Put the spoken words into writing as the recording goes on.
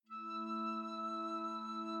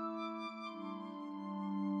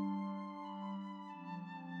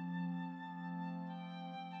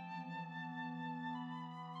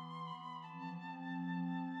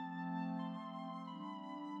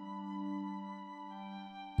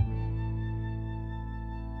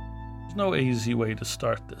There's no easy way to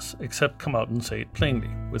start this, except come out and say it plainly,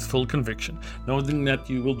 with full conviction, knowing that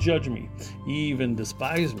you will judge me, even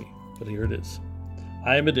despise me. But here it is.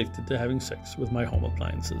 I am addicted to having sex with my home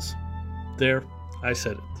appliances. There, I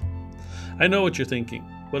said it. I know what you're thinking.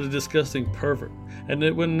 What a disgusting pervert. And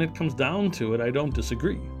when it comes down to it, I don't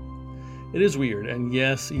disagree. It is weird, and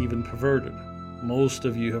yes, even perverted. Most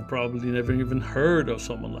of you have probably never even heard of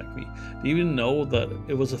someone like me, to even know that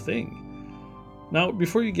it was a thing. Now,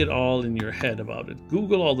 before you get all in your head about it,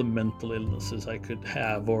 Google all the mental illnesses I could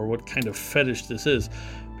have or what kind of fetish this is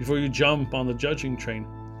before you jump on the judging train.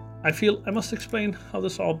 I feel I must explain how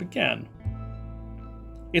this all began.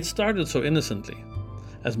 It started so innocently,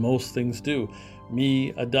 as most things do. Me,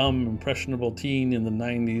 a dumb, impressionable teen in the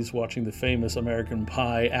 90s, watching the famous American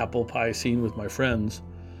Pie apple pie scene with my friends.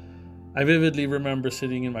 I vividly remember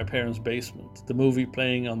sitting in my parents' basement, the movie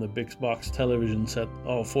playing on the big box television set,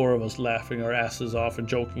 all four of us laughing our asses off and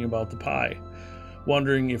joking about the pie,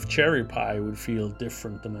 wondering if cherry pie would feel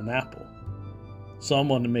different than an apple.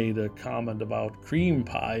 Someone made a comment about cream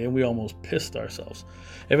pie and we almost pissed ourselves.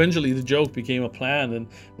 Eventually the joke became a plan, and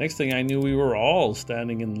next thing I knew we were all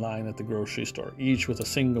standing in line at the grocery store, each with a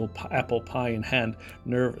single apple pie in hand,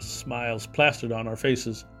 nervous smiles plastered on our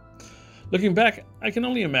faces. Looking back, I can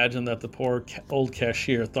only imagine that the poor old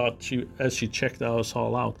cashier thought as she checked us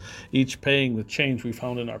all out, each paying with change we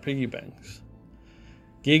found in our piggy banks.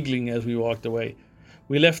 Giggling as we walked away,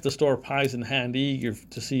 we left the store pies in hand, eager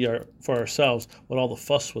to see for ourselves what all the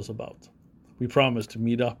fuss was about. We promised to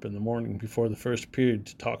meet up in the morning before the first period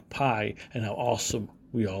to talk pie and how awesome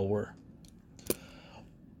we all were.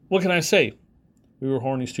 What can I say? We were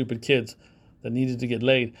horny, stupid kids that needed to get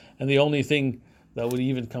laid, and the only thing that would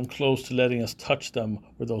even come close to letting us touch them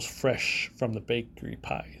were those fresh from the bakery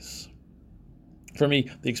pies. For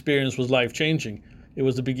me, the experience was life-changing. It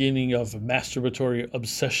was the beginning of a masturbatory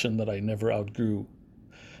obsession that I never outgrew.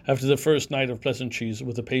 After the first night of pleasantries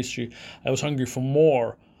with the pastry, I was hungry for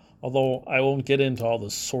more. Although I won't get into all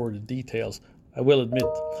the sordid details, I will admit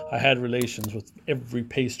I had relations with every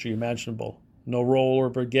pastry imaginable. No roll or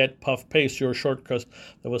baguette, puff pastry or short crust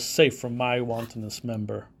that was safe from my wantonness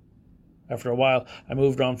member. After a while, I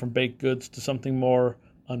moved on from baked goods to something more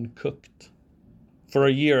uncooked. For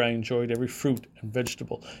a year, I enjoyed every fruit and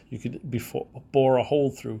vegetable you could bore a hole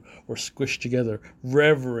through or squish together,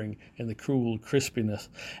 reveling in the cruel crispiness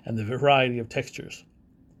and the variety of textures.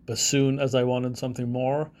 But soon as I wanted something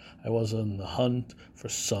more, I was on the hunt for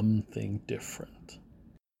something different.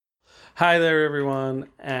 Hi there, everyone,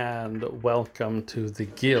 and welcome to The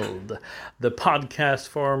Guild, the podcast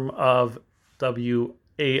form of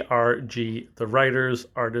WARG, the Writers,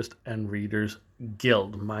 Artists, and Readers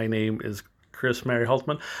Guild. My name is Chris Mary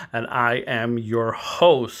Hultman, and I am your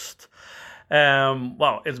host.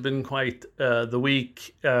 It's been quite the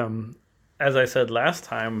week. As I said last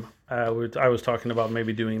time, I was talking about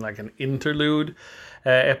maybe doing like an interlude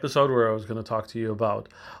episode where I was going to talk to you about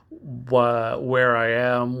where I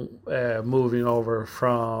am moving over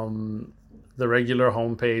from the regular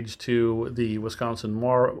homepage to the Wisconsin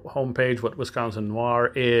Noir homepage, what Wisconsin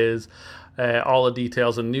Noir is, all the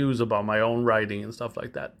details and news about my own writing and stuff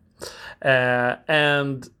like that.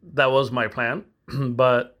 And that was my plan,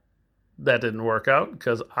 but that didn't work out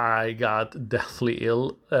because I got deathly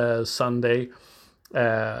ill Sunday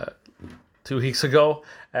 2 weeks ago.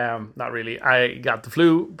 Not really. I got the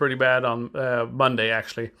flu pretty bad on Monday,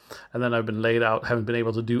 actually. And then I've been laid out, haven't been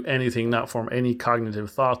able to do anything, not form any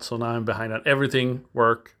cognitive thoughts. So now I'm behind on everything,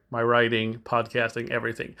 work, my writing, podcasting,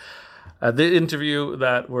 everything. The interview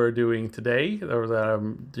that we're doing today, or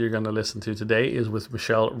that you're going to listen to today, is with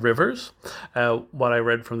Michelle Rivers. What I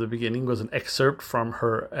read from the beginning was an excerpt from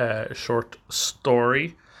her short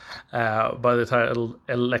story by the title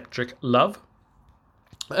Electric Love.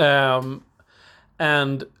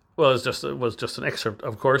 It was just an excerpt,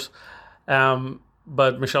 of course.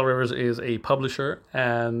 But Michelle Rivers is a publisher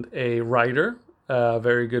and a writer, a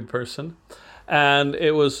very good person. And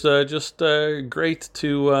it was just great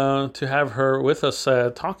to have her with us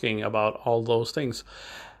talking about all those things.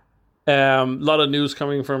 A lot of news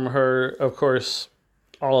coming from her, of course,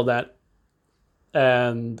 all of that.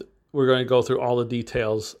 And we're going to go through all the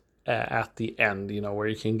details at the end, where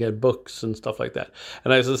you can get books and stuff like that.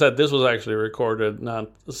 And as I said, this was actually recorded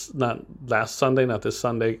not last Sunday, not this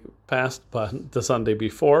Sunday past, but the Sunday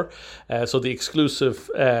before. So the exclusive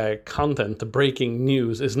content, the breaking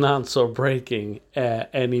news, is not so breaking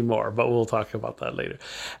anymore, but we'll talk about that later.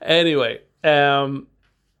 Anyway,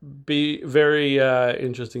 be very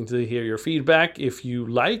interesting to hear your feedback. If you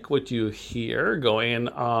like what you hear, go in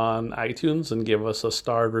on iTunes and give us a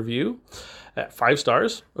star review. 5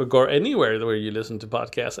 stars, or go anywhere where you listen to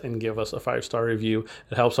podcasts and give us a 5-star review.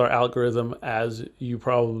 It helps our algorithm, as you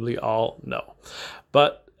probably all know.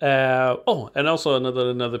 But and also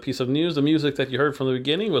another piece of news: the music that you heard from the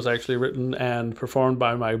beginning was actually written and performed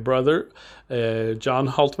by my brother, John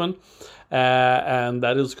Haltman, and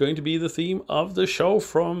that is going to be the theme of the show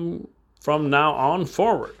from now on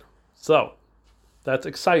forward. So that's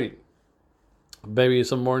exciting. Maybe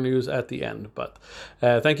some more news at the end, but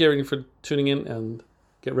thank you everyone for tuning in, and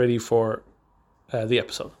get ready for the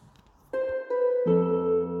episode.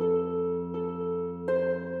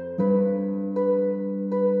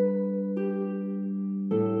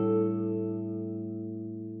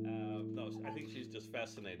 No, I think she's just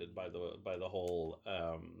fascinated by the whole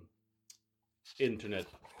internet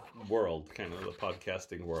world, kind of the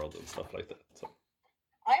podcasting world and stuff like that. So.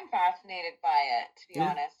 I'm fascinated by it, to be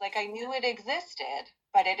honest. Like, I knew it existed,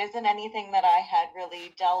 but it isn't anything that I had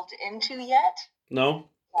really delved into yet. No?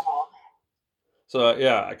 No. So,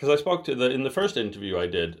 yeah, because I spoke to in the first interview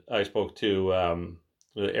I spoke to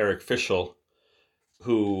Eric Fischel,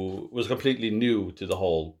 who was completely new to the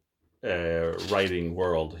whole writing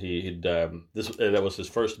world. That was his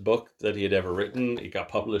first book that he had ever written. It got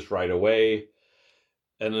published right away.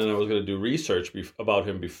 And then I was going to do research about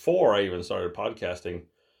him before I even started podcasting.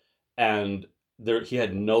 And he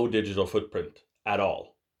had no digital footprint at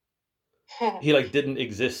all. He didn't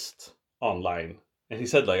exist online. And he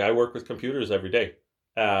said, I work with computers every day.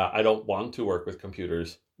 I don't want to work with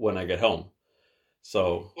computers when I get home.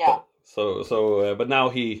 So, yeah. But now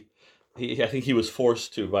I think he was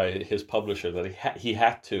forced to by his publisher that he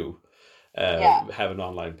had to have an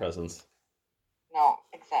online presence. No,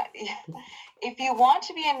 exactly. If you want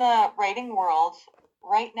to be in the writing world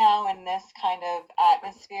right now in this kind of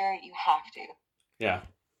atmosphere, you have to. Yeah,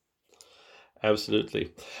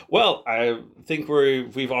 absolutely. Well, I think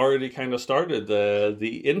we've already kind of started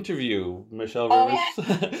the interview. Michelle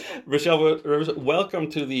Rivers. Michelle Rivers, welcome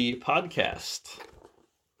to the podcast.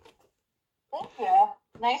 Thank you.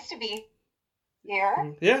 Nice to be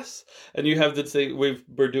here. Yes, and you have to say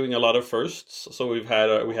we're doing a lot of firsts. So we had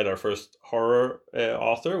our first horror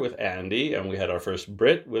author with Andy, and we had our first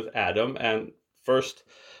Brit with Adam, and first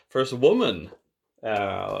woman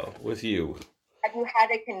with you. Have you had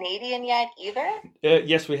a Canadian yet either?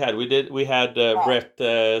 Yes, we had. We had Brett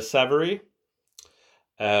Savary,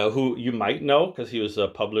 who you might know because he was a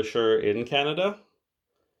publisher in Canada.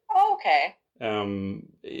 Oh, okay.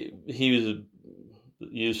 He was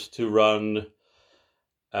used to run.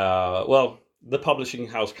 The publishing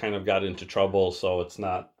house kind of got into trouble, so it's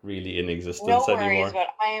not really in existence anymore. No worries, but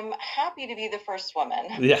I am happy to be the first woman.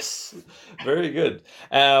 Yes, very good.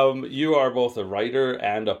 You are both a writer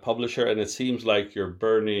and a publisher, and it seems like you're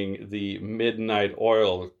burning the midnight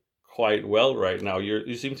oil quite well right now.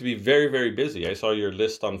 You seem to be very, very busy. I saw your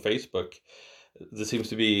list on Facebook. This seems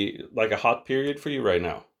to be like a hot period for you right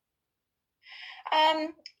now.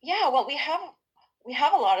 Yeah, well, we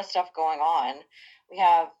have a lot of stuff going on. We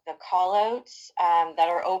have the call-outs that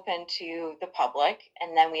are open to the public,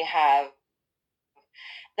 and then we have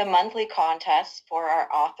the monthly contests for our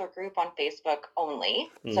author group on Facebook only.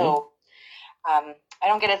 Mm-hmm. So I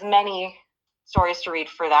don't get as many stories to read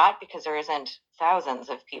for that because there isn't thousands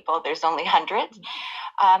of people. There's only hundreds.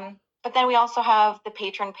 But then we also have the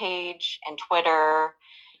patron page and Twitter,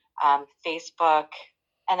 Facebook,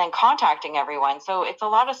 and then contacting everyone. So it's a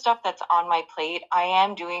lot of stuff that's on my plate. I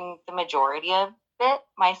am doing the majority of it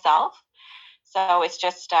myself. So it's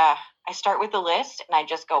just, I start with the list and I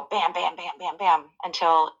just go bam, bam, bam, bam, bam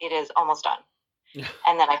until it is almost done.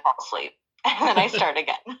 And then I fall asleep and then I start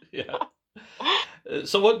again. Yeah.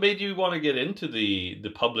 So what made you want to get into the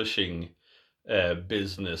publishing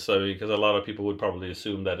business? I mean, because a lot of people would probably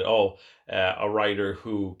assume that, a writer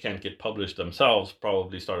who can't get published themselves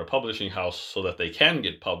probably start a publishing house so that they can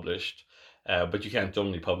get published. But you can't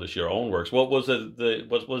only publish your own works. What was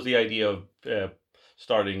the idea of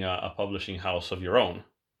starting a publishing house of your own?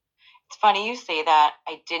 It's funny you say that.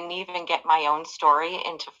 I didn't even get my own story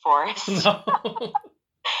into Forest. No.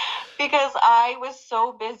 Because I was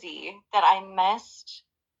so busy that I missed,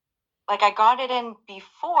 I got it in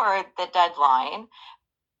before the deadline,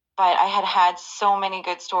 but I had so many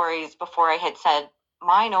good stories before I had said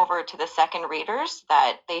mine over to the second readers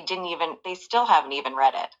that they still haven't even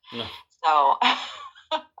read it. No.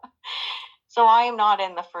 So I am not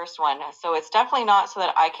in the first one. So it's definitely not so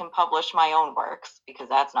that I can publish my own works because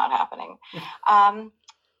that's not happening. I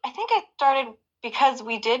think I started because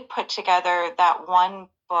we did put together that one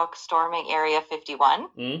book, Storming Area 51.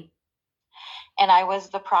 Mm. And I was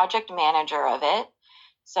the project manager of it.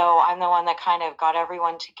 So I'm the one that kind of got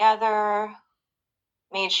everyone together,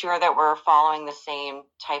 made sure that we're following the same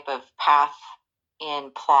type of path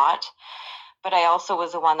in plot. But I also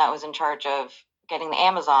was the one that was in charge of getting the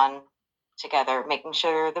Amazon together, making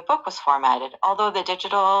sure the book was formatted. Although the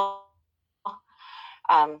digital,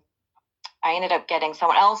 I ended up getting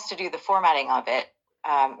someone else to do the formatting of it,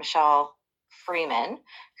 Michelle Freeman,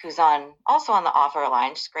 who's also on the author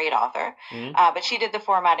line. She's a great author. But she did the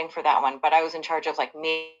formatting for that one. But I was in charge of like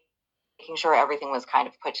making sure everything was kind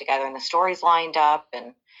of put together and the stories lined up.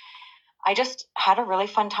 And I just had a really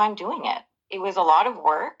fun time doing it. It was a lot of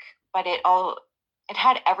work, but it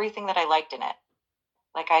had everything that I liked in it.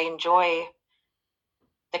 Like, I enjoy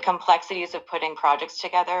the complexities of putting projects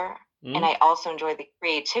together, and I also enjoy the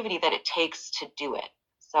creativity that it takes to do it.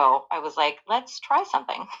 So I was like, let's try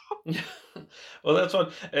something. Well, that's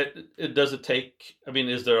what it does. It take, I mean,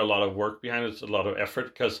 is there a lot of work behind it? It's a lot of effort,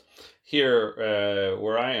 because here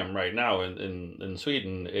where I am right now in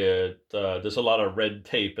Sweden, there's a lot of red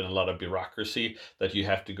tape and a lot of bureaucracy that you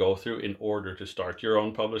have to go through in order to start your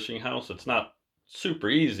own publishing house. It's not super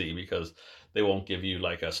easy, because they won't give you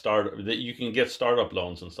like a start that you can get startup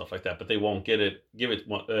loans and stuff like that, but they won't give it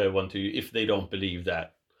one to you if they don't believe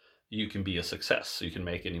that you can be a success, you can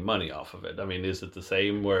make any money off of it. I mean, is it the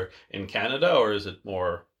same where in Canada, or is it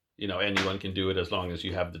more, anyone can do it as long as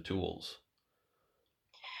you have the tools?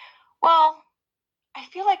 Well, I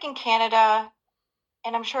feel like in Canada,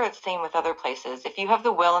 and I'm sure it's the same with other places, if you have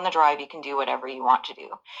the will and the drive, you can do whatever you want to do.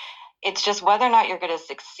 It's just whether or not you're going to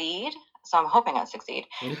succeed. So I'm hoping I succeed.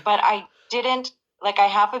 But I didn't, like, I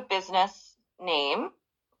have a business name.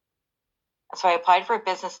 So I applied for a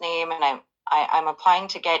business name, and I'm applying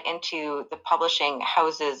to get into the publishing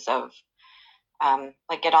houses of,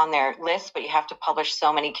 like, get on their list, but you have to publish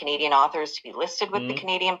so many Canadian authors to be listed with the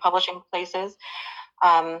Canadian publishing places.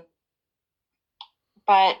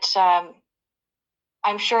 But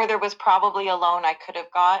I'm sure there was probably a loan I could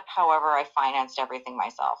have got. However, I financed everything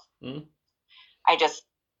myself.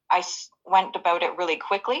 I went about it really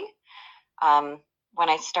quickly when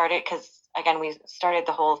I started, because, again, we started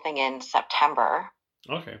the whole thing in September.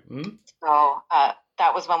 Okay. So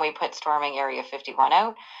that was when we put Storming Area 51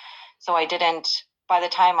 out. So I didn't, by the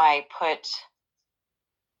time I put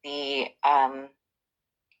the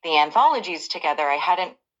anthologies together, I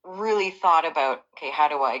hadn't really thought about, okay, how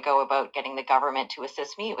do I go about getting the government to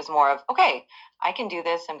assist me? It was more of, okay, I can do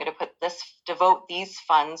this. I'm going to devote these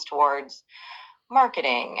funds towards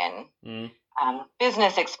marketing and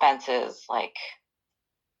business expenses, like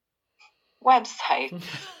websites,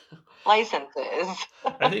 licenses.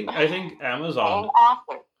 I think Amazon.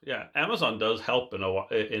 Yeah, Amazon does help in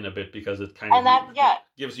a bit, because it kind of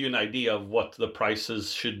gives you an idea of what the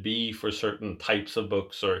prices should be for certain types of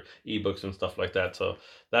books or ebooks and stuff like that. So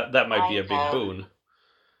that might be a big boon.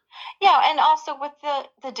 Yeah, and also with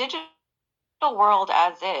the digital world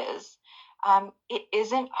as is, it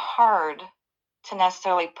isn't hard to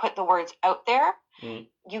necessarily put the words out there.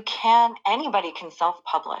 Anybody can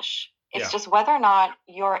self-publish. It's just whether or not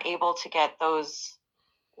you're able to get those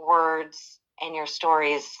words and your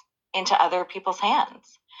stories into other people's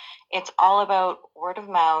hands. It's all about word of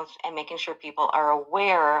mouth and making sure people are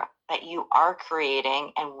aware that you are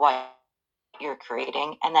creating and what you're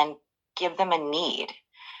creating, and then give them a need,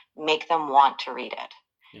 make them want to read it.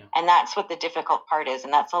 Yeah. And that's what the difficult part is.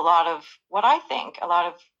 And that's a lot of what I think, a lot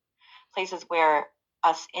of places where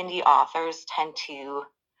us indie authors tend to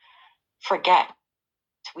forget.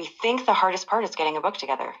 We think the hardest part is getting a book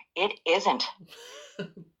together. It isn't.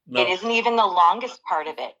 No. It isn't even the longest part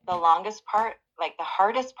of it. The longest part, like the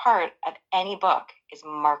hardest part of any book, is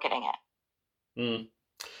marketing it.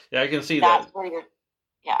 Yeah, I can see that's that. Where you're,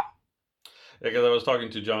 yeah. Because I was talking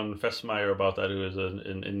to John Fessmeyer about that, who is an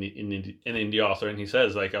indie author, and he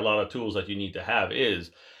says, like, a lot of tools that you need to have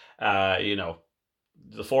is,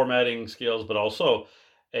 the formatting skills, but also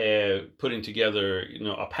putting together,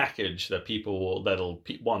 a package that that'll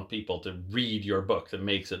want people to read your book, that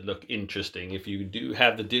makes it look interesting. If you do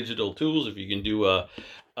have the digital tools, if you can do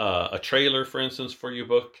a trailer, for instance, for your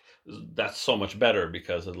book, that's so much better,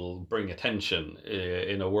 because it'll bring attention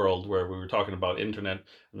in a world where we were talking about internet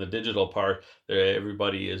and the digital part.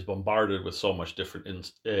 Everybody is bombarded with so much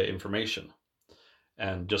different information,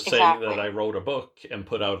 and just saying that I wrote a book and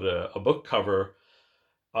put out a book cover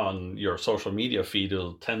on your social media feed,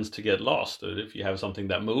 it tends to get lost. If you have something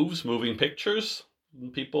that moves, moving pictures,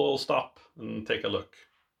 people stop and take a look.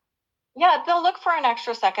 Yeah, they'll look for an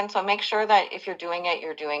extra second. So make sure that if you're doing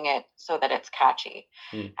it so that it's catchy.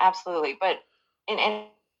 Absolutely. But and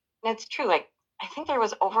it's true. Like, I think there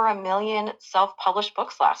was over 1 million self-published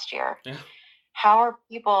books last year. Yeah. How are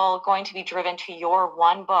people going to be driven to your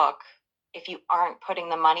one book if you aren't putting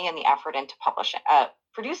the money and the effort into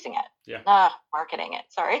producing it? Yeah. Marketing it.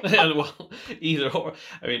 Sorry. And well, either or.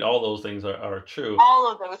 I mean, all those things are true.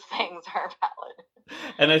 All of those things are valid.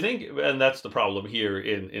 And I think, and that's the problem here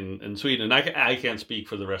in Sweden. And I can't speak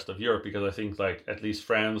for the rest of Europe, because I think like at least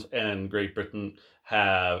France and Great Britain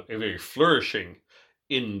have a very flourishing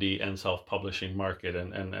indie and self-publishing market,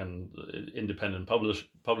 and independent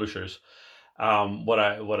publishers. What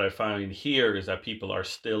I find here is that people are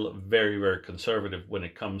still very, very conservative when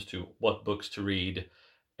it comes to what books to read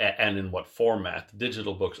and in what format.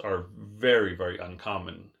 Digital books are very, very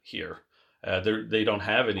uncommon here. They don't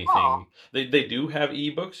have anything. Oh. They do have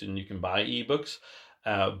ebooks, and you can buy ebooks,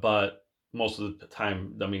 but most of the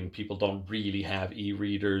time, I mean, people don't really have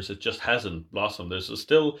e-readers. It just hasn't blossomed. There's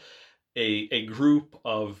still a group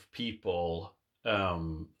of people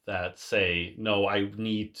that say, no, I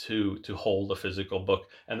need to hold a physical book,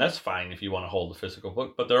 and that's fine if you want to hold a physical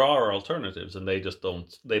book. But there are alternatives, and they just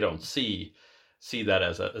don't see that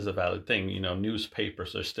as a valid thing. You know,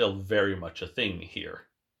 newspapers are still very much a thing here.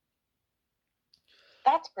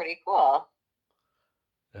 That's pretty cool.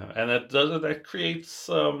 And that creates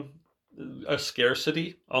a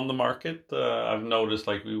scarcity on the market. I've noticed,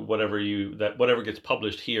 like, whatever gets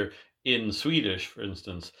published here in Swedish, for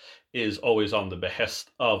instance, is always on the behest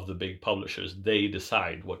of the big publishers. They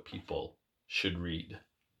decide what people should read.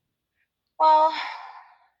 Well,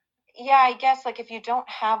 yeah, I guess like if you don't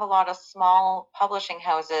have a lot of small publishing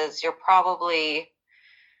houses, you're probably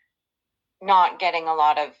not getting a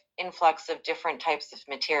lot of influx of different types of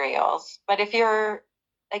materials. But if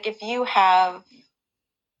you have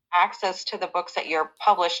access to the books that you're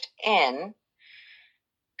published in,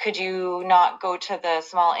 could you not go to the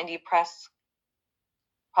small indie press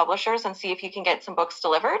publishers and see if you can get some books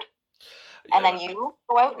delivered? And then you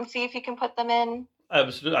go out and see if you can put them in?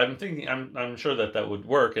 Absolutely. I'm sure that would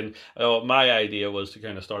work. And my idea was to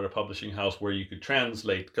kind of start a publishing house where you could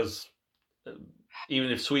translate, because even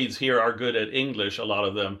if Swedes here are good at English, a lot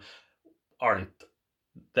of them aren't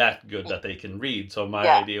that good that they can read. So my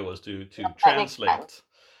idea was to translate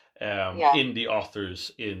indie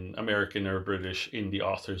authors, in American or British indie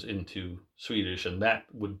authors, into Swedish, and that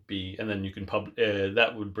would be, and then you can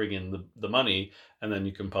that would bring in the money, and then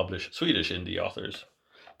you can publish Swedish indie authors.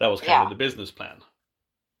 That was kind of the business plan.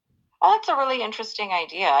 Well, that's a really interesting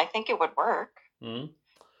idea. I think it would work.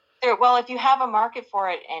 Mm-hmm. Well, if you have a market for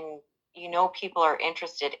it and you know people are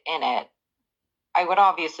interested in it, I would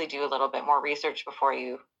obviously do a little bit more research before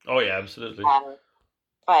you. Oh yeah, absolutely.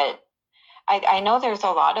 But I know there's a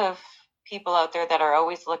lot of people out there that are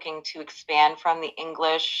always looking to expand from the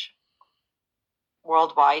English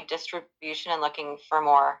worldwide distribution and looking for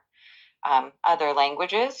more other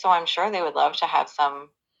languages. So I'm sure they would love to have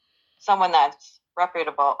someone that's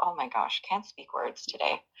reputable. Oh my gosh, can't speak words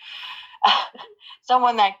today.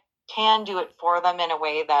 Someone that can do it for them in a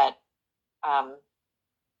way that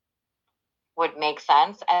would make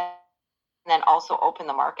sense, and then also open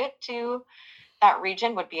the market to that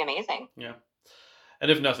region would be amazing. Yeah. And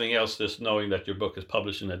if nothing else, just knowing that your book is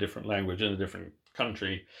published in a different language in a different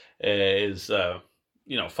country is,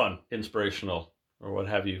 fun, inspirational, or what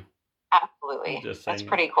have you. Absolutely. That's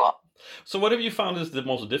pretty cool. So what have you found is the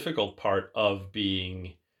most difficult part of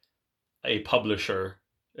being a publisher,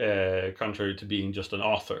 contrary to being just an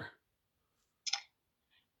author?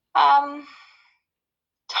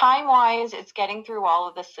 Time-wise, it's getting through all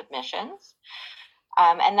of the submissions.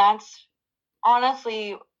 And that's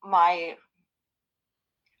honestly I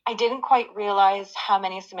didn't quite realize how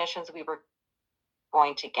many submissions we were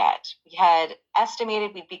going to get. We had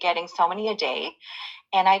estimated we'd be getting so many a day.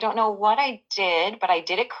 And I don't know what I did, but I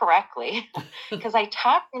did it correctly because I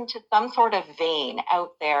tapped into some sort of vein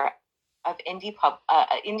out there of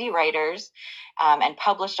indie writers and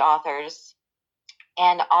published authors.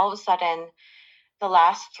 And all of a sudden, the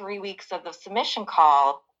last 3 weeks of the submission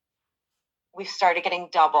call, we started getting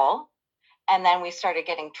double, and then we started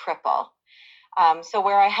getting triple. So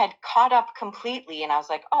where I had caught up completely, and I was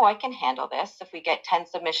like, oh, I can handle this. If we get 10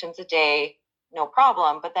 submissions a day, no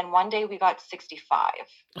problem. But then one day we got 65.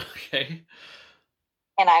 Okay.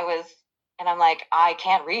 And I'm like, I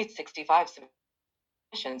can't read 65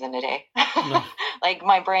 submissions in a day. No. Like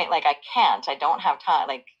my brain, like I can't. I don't have time.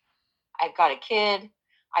 Like I've got a kid.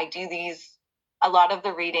 I do a lot of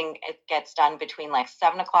the reading, it gets done between like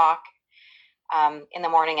 7 o'clock in the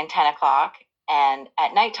morning and 10 o'clock. And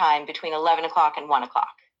at nighttime between 11 o'clock and 1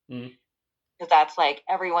 o'clock. Because that's like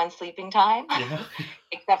everyone's sleeping time,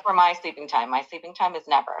 except for my sleeping time. My sleeping time is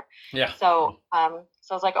never. Yeah. So I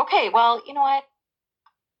was like, okay, well, you know what?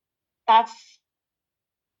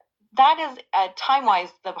 that is time-wise,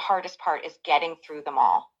 the hardest part is getting through them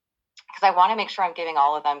all, because I want to make sure I'm giving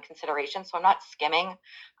all of them consideration. So I'm not skimming.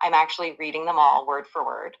 I'm actually reading them all word for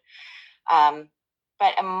word.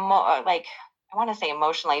 But I want to say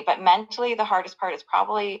emotionally, but mentally, the hardest part is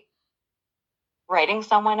probably writing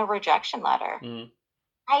someone a rejection letter.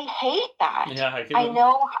 I hate that. Yeah, I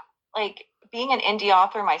know, like, being an indie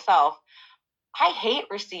author myself, I hate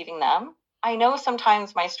receiving them. I know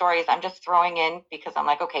sometimes my stories I'm just throwing in because I'm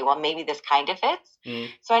like, okay, well, maybe this kind of fits.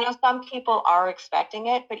 So I know some people are expecting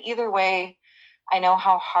it, but either way, I know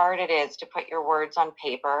how hard it is to put your words on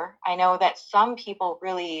paper. I know that some people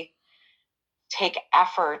really take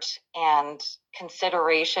effort and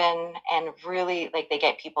consideration, and really, like, they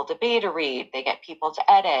get people to beta read, they get people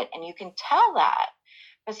to edit, and you can tell that.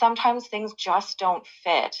 But sometimes things just don't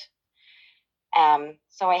fit.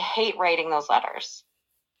 So I hate writing those letters.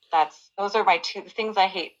 Those are my two things I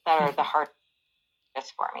hate that are the hardest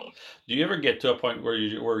for me. Do you ever get to a point where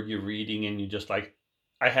you're reading and you just like,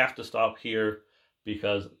 I have to stop here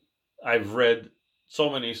because I've read so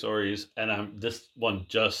many stories and this one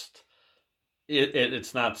just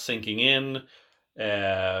it's not sinking in,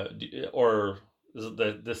 or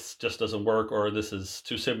that this just doesn't work, or this is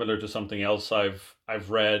too similar to something else I've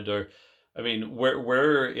read, or I mean,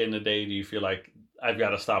 where in the day do you feel like I've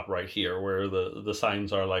got to stop right here, where the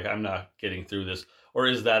signs are like I'm not getting through this, or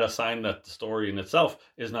is that a sign that the story in itself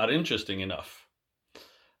is not interesting enough?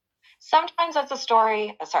 Sometimes that's a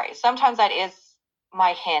story. Sometimes that is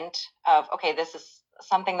my hint of, okay, this is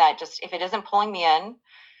something that just, if it isn't pulling me in,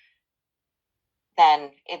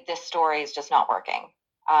 then this story is just not working.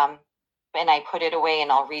 And I put it away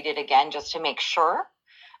and I'll read it again just to make sure.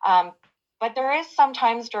 But there is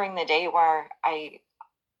sometimes during the day where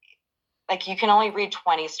you can only read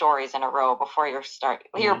 20 stories in a row before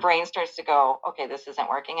your brain starts to go, okay, this isn't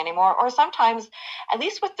working anymore. Or sometimes, at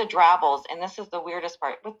least with the Drabbles, and this is the weirdest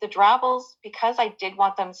part, with the Drabbles, because I did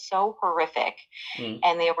want them so horrific,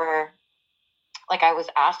 and they were, like, I was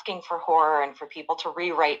asking for horror and for people to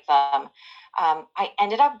rewrite them, I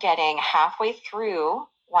ended up getting halfway through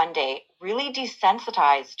one day really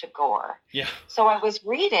desensitized to gore. Yeah. So I was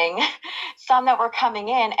reading some that were coming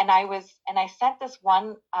in, and I sent this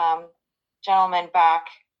one gentleman back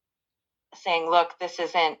saying, look, this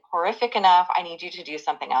isn't horrific enough. I need you to do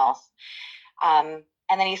something else. And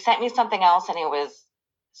then he sent me something else, and it was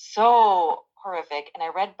so horrific. And I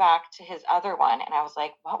read back to his other one, and I was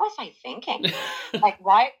like, what was I thinking? Like,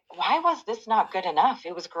 why was this not good enough?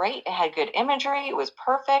 It was great. It had good imagery. It was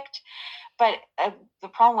perfect. But the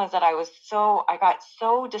problem was that I got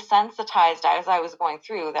so desensitized as I was going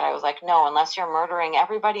through that I was like, no, unless you're murdering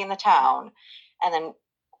everybody in the town and then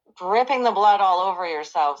dripping the blood all over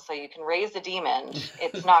yourself so you can raise the demon,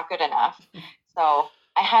 it's not good enough. So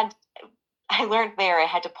I learned there I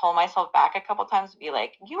had to pull myself back a couple times to be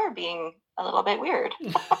like, you are being a little bit weird.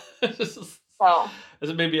 So is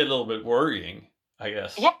it maybe a little bit worrying, I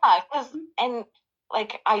guess? Yeah, and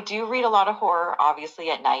like, I do read a lot of horror,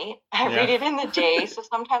 obviously, at night. I read it in the day, so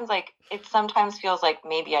sometimes, like, it sometimes feels like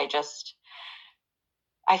maybe I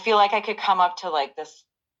feel like I could come up to, like,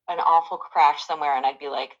 an awful crash somewhere, and I'd be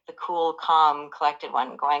like the cool, calm, collected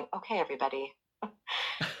one going, okay, everybody.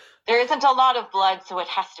 There isn't a lot of blood, so it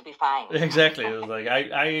has to be fine. Exactly. It was like,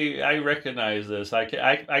 I recognize this.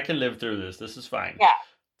 I can live through this. This is fine. Yeah.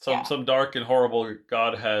 Some dark and horrible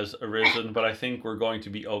God has arisen, but I think we're going to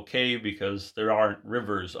be okay because there aren't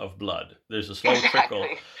rivers of blood. There's a slow trickle.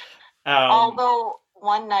 Although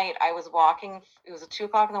one night I was walking, it was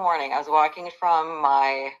 2:00 in the morning. I was walking from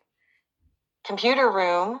my computer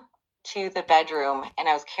room to the bedroom, and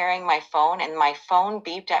I was carrying my phone, and my phone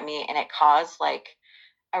beeped at me, and it caused like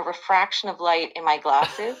a refraction of light in my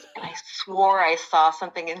glasses, and I swore I saw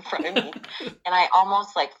something in front of me, and I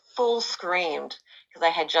almost like full screamed because I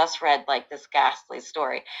had just read like this ghastly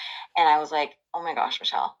story, and I was like, oh my gosh,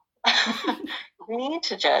 Michelle, we need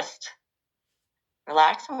to just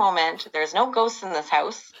relax a moment. There's no ghosts in this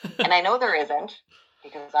house, and I know there isn't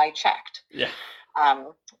because I checked. Yeah.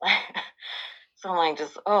 So I'm like,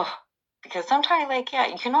 because sometimes, like, yeah,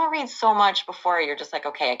 you can only read so much before you're just like,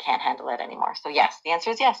 okay, I can't handle it anymore. So yes, the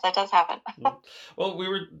answer is yes, that does happen. Well, we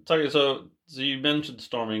were talking, so you mentioned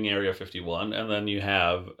storming Area 51, and then you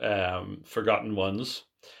have Forgotten Ones,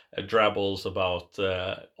 drabbles about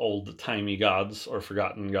old-timey gods or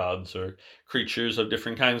forgotten gods or creatures of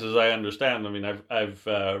different kinds, as I understand. I mean, I've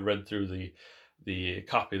read through the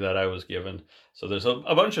copy that I was given. So there's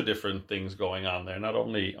a bunch of different things going on there, not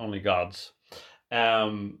only gods.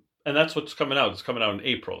 And that's what's coming out. It's coming out in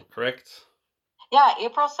April, correct? Yeah,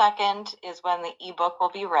 April 2nd is when the ebook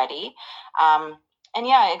will be ready. And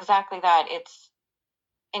yeah, exactly that. It's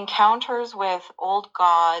encounters with old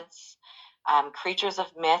gods, creatures of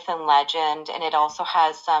myth and legend, and it also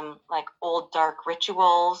has some like old dark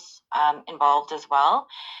rituals involved as well.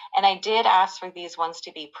 And I did ask for these ones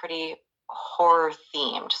to be pretty horror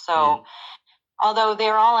themed. So although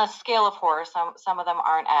they're all on a scale of horror, some of them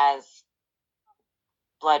aren't as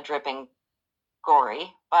blood dripping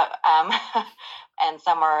gory, but and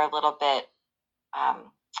some are a little bit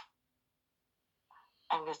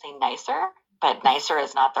I'm going to say nicer, but nicer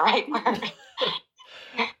is not the right word.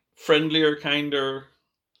 Friendlier, kinder.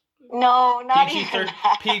 No, not even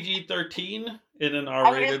that. PG-13 in an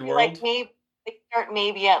R-rated world. Like maybe they start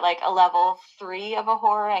maybe at like a level 3 of a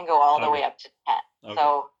horror and go all the way up to 10. Okay.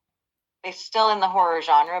 So they're still in the horror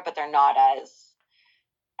genre, but they're not as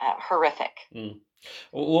horrific.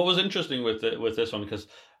 What was interesting with this one, because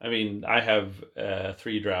I mean, I have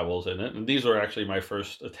 3 Drabbles in it, and these were actually my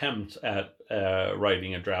first attempts at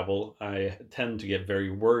writing a Drabble. I tend to get very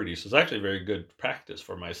wordy, so it's actually very good practice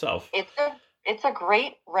for myself. It's a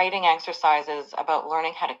great writing exercises about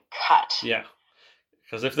learning how to cut. Yeah,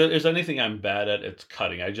 because if there is anything I'm bad at, it's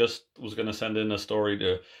cutting. I just was going to send in a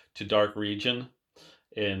story to Dark Region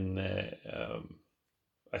in,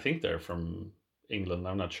 I think they're from England,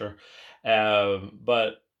 I'm not sure. And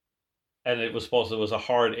it was a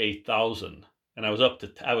hard 8,000, and I was up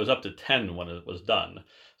to 10 when it was done.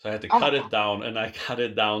 So I had to cut it down, and I cut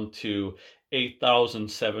it down to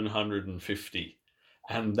 8,750.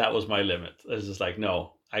 And that was my limit. It's just like,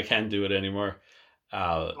 no, I can't do it anymore.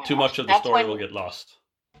 Too much of the story will get lost.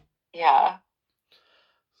 Yeah.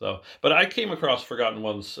 So, but I came across Forgotten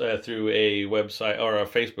Ones through a website or a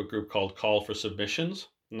Facebook group called Call for Submissions.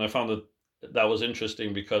 And I found that was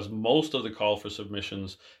interesting because most of the call for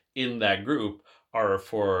submissions in that group are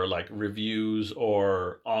for like reviews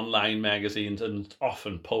or online magazines, and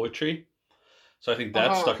often poetry. So I think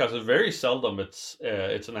that stuck out. It's very seldom it's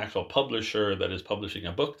an actual publisher that is publishing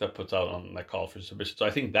a book that puts out on that call for submission. So I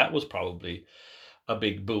think that was probably a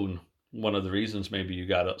big boon. One of the reasons maybe you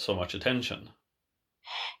got so much attention.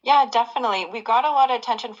 Yeah, definitely. We got a lot of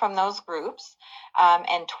attention from those groups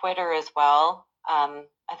and Twitter as well.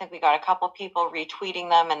 I think we got a couple people retweeting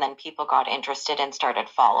them, and then people got interested and started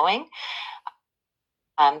following.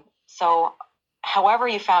 So however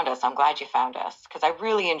you found us, I'm glad you found us, because I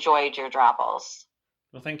really enjoyed your Drabbles.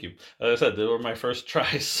 Well, thank you. As I said, they were my first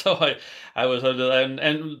tries, so I was,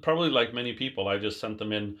 and probably like many people, I just sent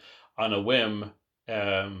them in on a whim,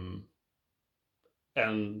 and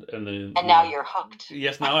now you're hooked.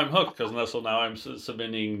 Yes, now I'm hooked, because now I'm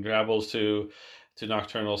submitting Drabbles to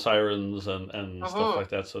Nocturnal Sirens and stuff like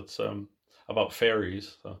that. So it's about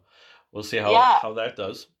fairies. So we'll see how that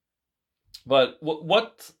does. But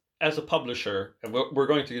what as a publisher, and we're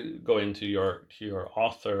going to go into your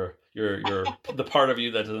author, your the part of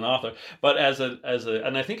you that is an author, but as a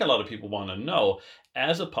and I think a lot of people want to know,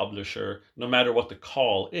 as a publisher, no matter what the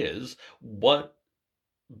call is, what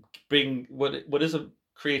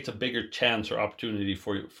creates a bigger chance or opportunity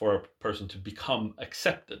for a person to become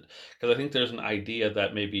accepted? Because I think there's an idea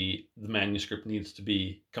that maybe the manuscript needs to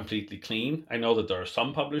be completely clean. I know that there are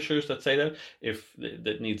some publishers that say that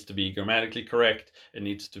that needs to be grammatically correct, it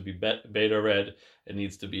needs to be beta read, it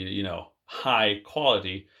needs to be high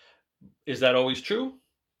quality. Is that always true?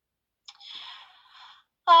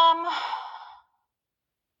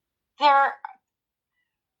 There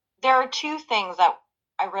are two things that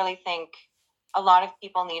I really think a lot of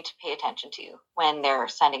people need to pay attention to when they're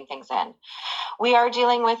sending things in. We are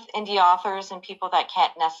dealing with indie authors and people that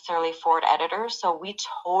can't necessarily afford editors, so we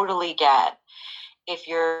totally get if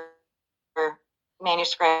your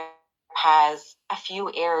manuscript has a few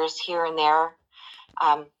errors here and there,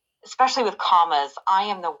 especially with commas. I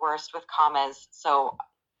am the worst with commas, so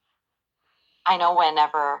I know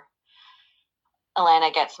whenever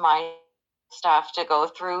Alana gets my stuff to go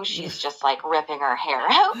through, she's just like ripping her hair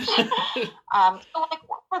out. So like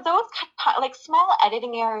for those like small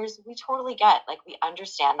editing errors, we totally get, like, we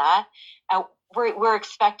understand that. We're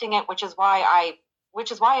expecting it, which is why I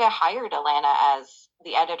hired Alana as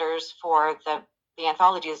the editors for the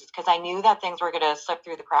anthologies, because I knew that things were going to slip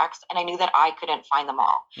through the cracks, and I knew that I couldn't find them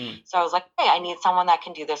all. So I was like, hey, I need someone that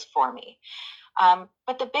can do this for me.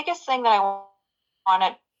 But the biggest thing that I want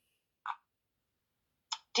to,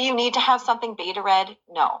 do you need to have something beta read?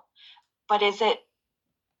 No. But is it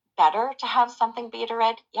better to have something beta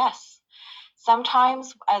read? Yes.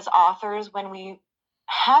 Sometimes as authors, when we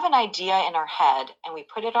have an idea in our head and we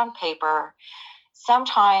put it on paper,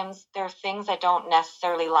 sometimes there are things that don't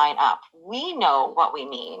necessarily line up. We know what we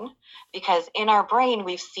mean because in our brain,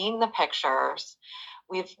 we've seen the pictures.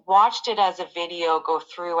 We've watched it as a video go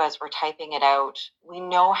through as we're typing it out. We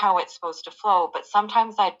know how it's supposed to flow, but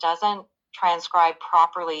sometimes that doesn't transcribe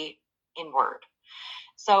properly in Word.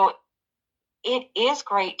 So it is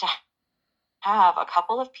great to have a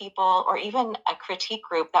couple of people or even a critique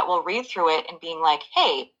group that will read through it and being like,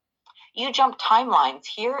 hey, you jump timelines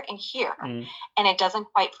here and here, and it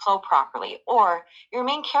doesn't quite flow properly. Or your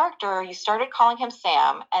main character, you started calling him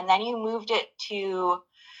Sam, and then you moved it to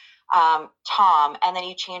Tom, and then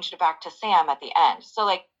you changed it back to Sam at the end. So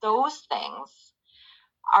like those things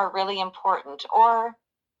are really important. Or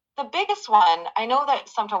the biggest one, I know that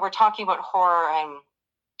sometimes we're talking about horror, and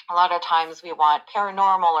a lot of times we want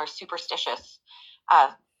paranormal or supernatural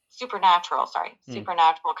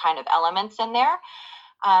kind of elements in there.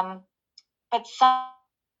 But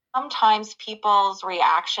sometimes people's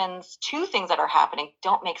reactions to things that are happening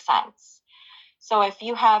don't make sense. So if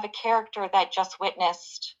you have a character that just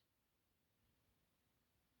witnessed,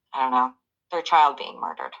 I don't know, their child being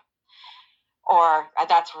murdered, or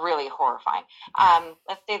that's really horrifying.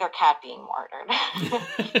 Let's say their cat being murdered.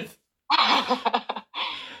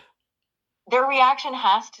 Their reaction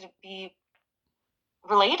has to be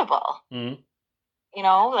relatable. You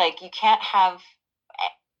know, like you can't have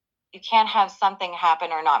something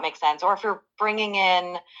happen or not make sense. Or if you're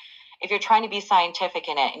trying to be scientific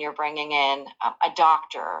in it and you're bringing in a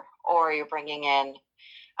doctor, or you're bringing in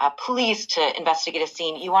police to investigate a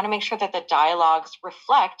scene, you want to make sure that the dialogues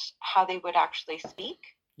reflect how they would actually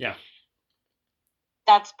speak. Yeah.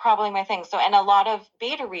 That's probably my thing. So, and a lot of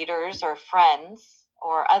beta readers or friends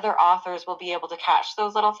or other authors will be able to catch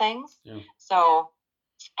those little things. Yeah. So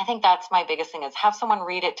I think that's my biggest thing, is have someone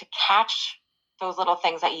read it to catch those little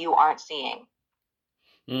things that you aren't seeing.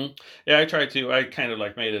 Yeah, I kind of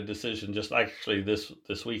like made a decision just actually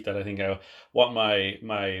this week that I think I want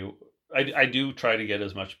I do try to get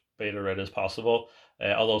as much beta read as possible,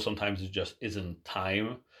 although sometimes it just isn't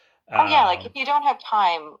time. Yeah, like if you don't have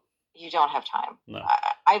time, you don't have time. No.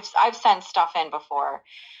 I've sent stuff in before.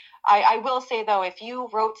 I will say though, if you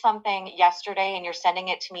wrote something yesterday and you're sending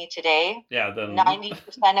it to me today, then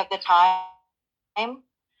 90% of the time,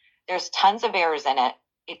 there's tons of errors in it.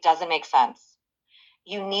 It doesn't make sense.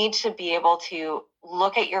 You need to be able to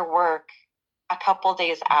look at your work a couple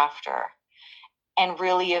days after and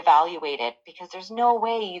really evaluate it, because there's no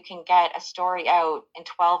way you can get a story out in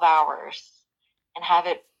 12 hours and have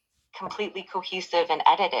it completely cohesive and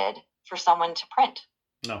edited for someone to print.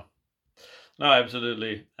 No,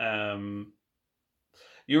 absolutely.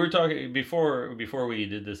 You were talking before we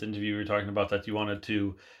did this interview, you were talking about that you wanted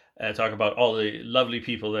to talk about all the lovely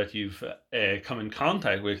people that you've come in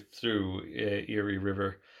contact with through Erie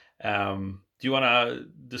River. Do you want to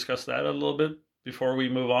discuss that a little bit before we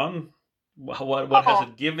move on? What has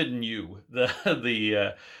it given you?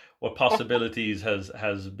 What possibilities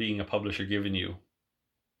has being a publisher given you?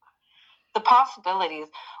 The possibilities.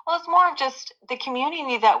 Well, it's more of just the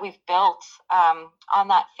community that we've built on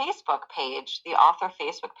that Facebook page. The author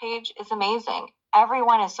Facebook page is amazing.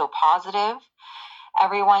 Everyone is so positive.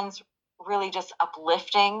 Everyone's really just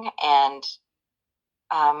uplifting and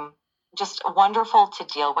just wonderful to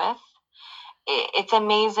deal with. It's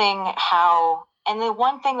amazing how, and the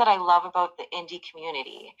one thing that I love about the indie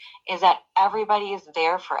community is that everybody is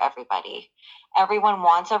there for everybody. Everyone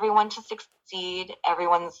wants everyone to succeed.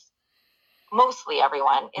 Mostly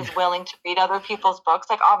everyone is willing to read other people's books.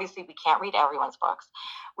 Like, obviously, we can't read everyone's books.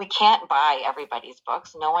 We can't buy everybody's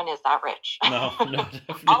books. No one is that rich. No,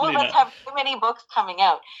 all of us have too many books coming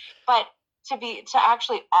out. But to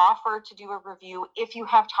actually offer to do a review if you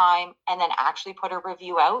have time and then actually put a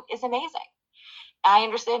review out is amazing. I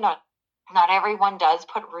understand not everyone does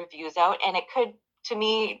put reviews out, and it could, to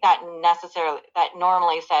me, that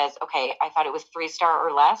normally says, okay, I thought it was 3-star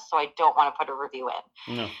or less, so I don't want to put a review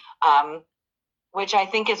in. No. Which I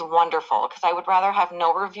think is wonderful, because I would rather have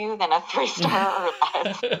no review than a 3-star or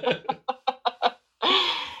less.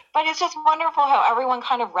 But it's just wonderful how everyone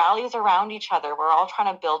kind of rallies around each other. We're all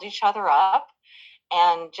trying to build each other up,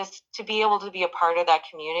 and just to be able to be a part of that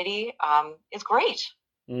community is great.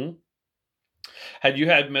 Mm-hmm. Had you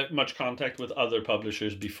had much contact with other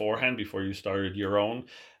publishers beforehand, before you started your own?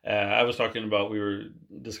 I was talking about, we were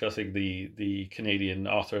discussing the Canadian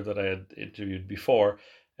author that I had interviewed before,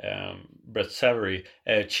 Brett Savery.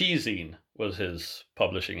 Cheezine was his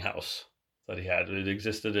publishing house that he had. It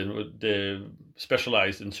existed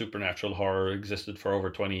specialized in supernatural horror, existed for over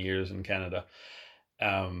 20 years in Canada.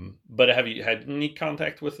 But have you had any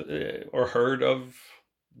contact with or heard of?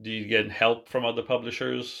 Do you get help from other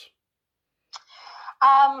publishers?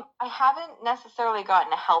 I haven't necessarily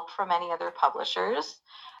gotten help from any other publishers,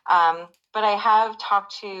 but I have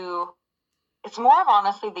talked to it's more of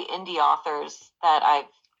honestly the indie authors that I've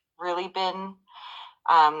really been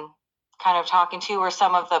kind of talking to, or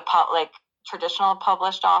some of the like traditional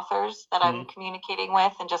published authors that I'm communicating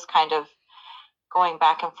with, and just kind of going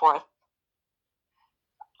back and forth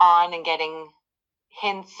on and getting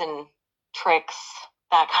hints and tricks,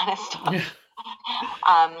 that kind of stuff.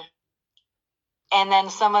 And then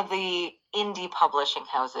some of the indie publishing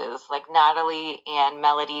houses like Natalie and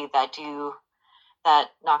Melody that do that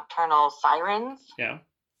Nocturnal Sirens. Yeah.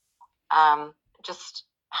 Just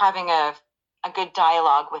having a good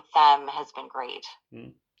dialogue with them has been great.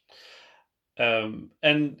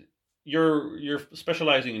 And you're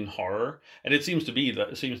specializing in horror, and it seems to me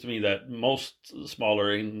that most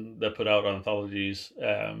smaller that put out anthologies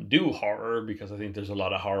do horror, because I think there's a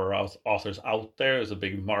lot of horror authors out there. There's a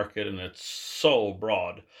big market, and it's so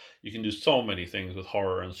broad. You can do so many things with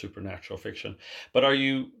horror and supernatural fiction. But are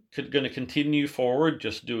you going to continue forward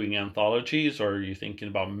just doing anthologies, or are you thinking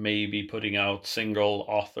about maybe putting out single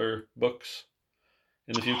author books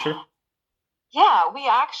in the future? Yeah,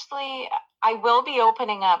 I will be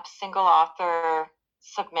opening up single author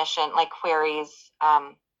submission, like queries,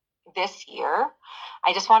 this year.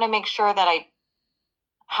 I just want to make sure that I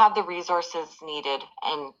have the resources needed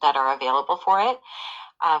and that are available for it.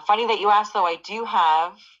 Funny that you asked, though, I do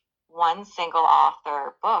have one single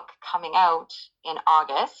author book coming out in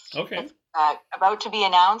August. Okay. It's about to be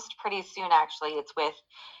announced pretty soon, actually. It's with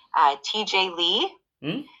TJ Lee.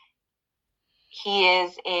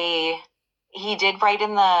 He did write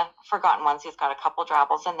in the Forgotten Ones. He's got a couple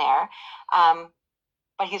drabbles in there.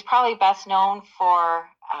 But he's probably best known for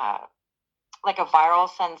like a viral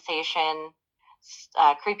sensation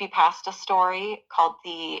creepypasta story called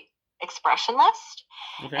The Expression List.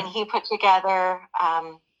 Okay. And he put together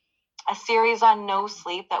a series on no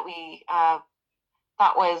sleep that we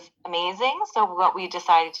thought was amazing. So what we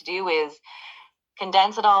decided to do is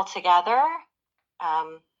condense it all together,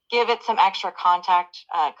 give it some extra content,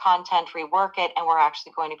 rework it, and we're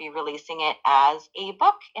actually going to be releasing it as a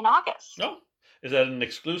book in August. Oh, is that an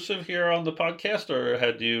exclusive here on the podcast, or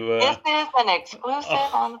had you... This is an exclusive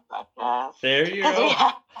on the podcast. There you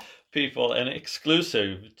go. People, an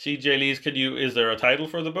exclusive. TJ Lee's, is there a title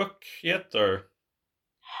for the book yet, or?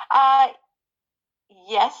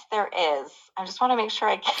 Yes, there is. I just want to make sure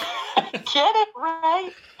I get it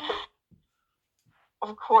right.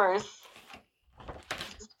 Of course.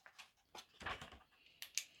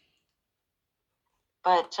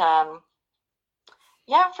 But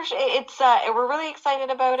yeah, for sure, it's we're really excited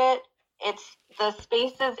about it. It's The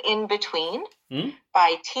Spaces in Between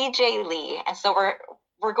by TJ Lee, and so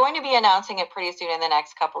we're going to be announcing it pretty soon in the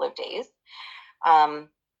next couple of days.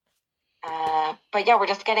 But yeah, we're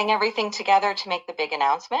just getting everything together to make the big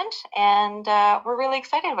announcement, and we're really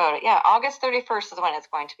excited about it. Yeah, August 31st is when it's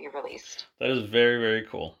going to be released. That is very, very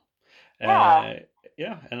cool. Yeah.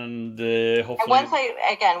 Yeah, and hopefully...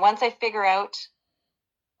 And once I figure out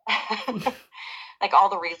like all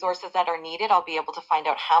the resources that are needed, I'll be able to find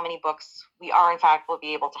out how many books we are, in fact, will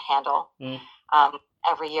be able to handle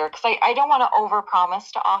every year. Because I don't want to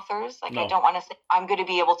overpromise to authors. Like, no. I don't want to say, I'm going to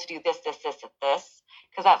be able to do this.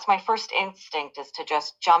 Because that's my first instinct, is to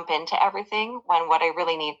just jump into everything, when what I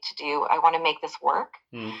really need to do, I want to make this work.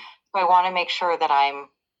 So I want to make sure that I'm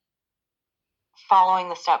following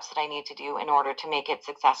the steps that I need to do in order to make it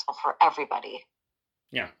successful for everybody.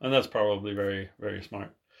 Yeah, and that's probably very, very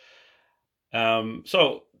smart.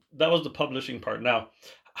 So that was the publishing part. Now,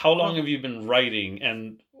 how long have you been writing,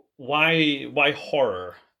 and why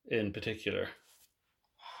horror in particular?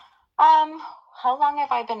 How long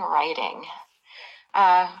have I been writing?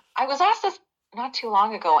 I was asked this not too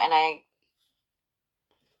long ago, and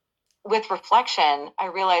with reflection, I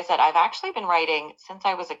realized that I've actually been writing since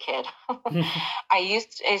I was a kid. I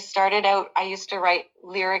used to write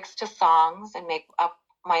lyrics to songs and make up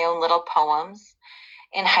my own little poems.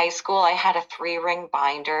 In high school, I had a 3-ring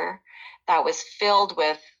binder that was filled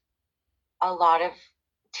with a lot of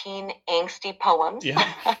teen angsty poems. Yeah.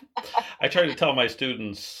 I try to tell my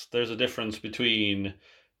students there's a difference between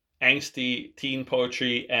angsty teen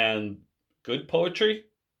poetry and good poetry.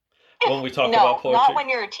 When we talk about poetry. Not when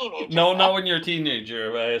you're a teenager. No, not when you're a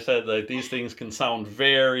teenager. I said that these things can sound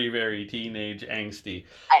very, very teenage angsty.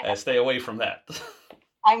 Stay away from that.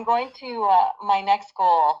 I'm going to, my next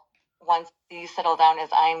goal, once these settle down, is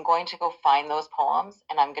I'm going to go find those poems,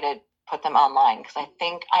 and I'm going to put them online, because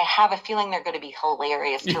I have a feeling they're going to be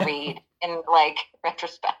hilarious to read in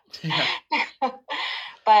retrospect. Yeah.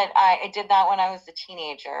 But I did that when I was a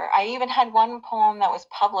teenager. I even had one poem that was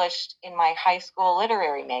published in my high school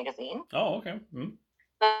literary magazine. Oh, okay.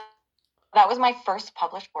 That was my first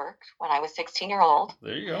published work when I was 16 years old.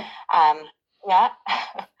 There you go. Yeah.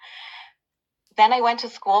 Then I went to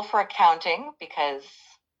school for accounting because,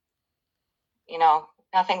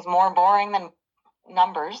 nothing's more boring than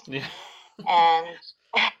numbers. Yeah. And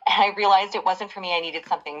I realized it wasn't for me. I needed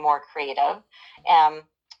something more creative. Um,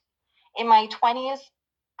 in my 20s,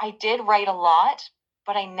 I did write a lot,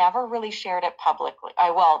 but I never really shared it publicly.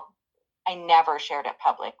 I never shared it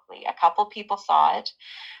publicly. A couple people saw it.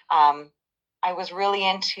 I was really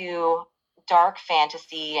into dark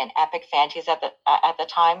fantasy and epic fantasies at the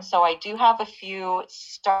time, so I do have a few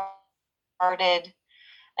started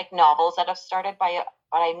like novels that have started but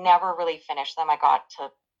I never really finished them. I got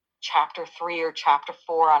to chapter 3 or chapter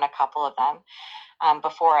 4 on a couple of them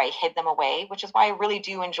before I hid them away, which is why I really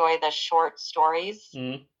do enjoy the short stories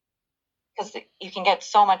Mm. because you can get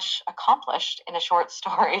so much accomplished in a short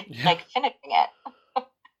story, Yeah. like finishing it.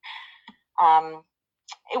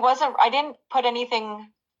 I didn't put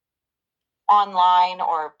anything online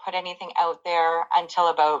or put anything out there until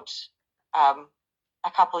about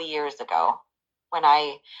a couple of years ago when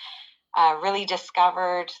I really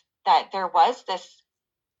discovered that there was this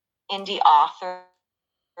indie author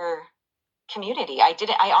community.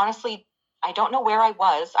 I honestly, I don't know where I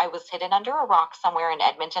was. I was hidden under a rock somewhere in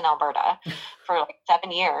Edmonton, Alberta for like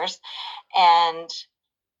 7 years. And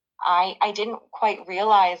I didn't quite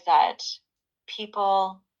realize that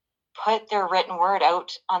people put their written word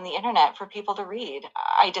out on the internet for people to read.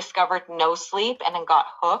 I discovered No Sleep and then got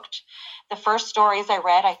hooked. The first stories I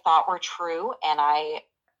read I thought were true, and I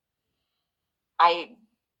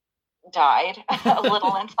died a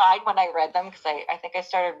little inside when I read them because I think I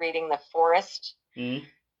started reading the Forest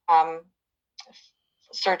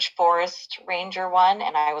Search Forest Ranger one,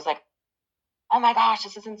 and I was like, oh my gosh,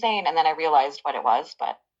 this is insane. And then I realized what it was.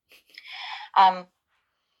 But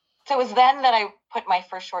so it was then that I put my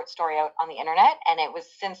first short story out on the internet, and it was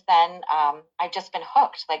since then I've just been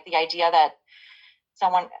hooked. Like the idea that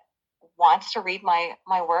someone wants to read my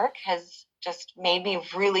work has just made me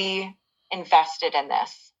really invested in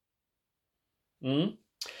this. Mm.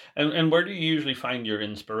 And where do you usually find your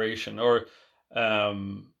inspiration? Or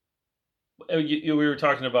we were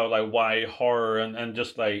talking about like why horror and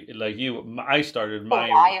just like you, I started my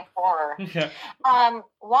why horror. Yeah.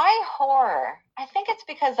 Why horror? I think it's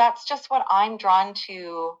because that's just what I'm drawn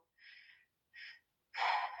to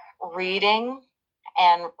reading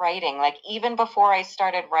and writing. Like even before I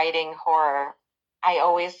started writing horror, I've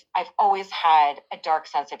always had a dark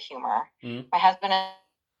sense of humor. My husband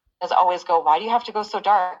does always go, why do you have to go so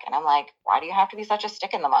dark? And I'm like, why do you have to be such a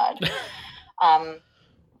stick in the mud?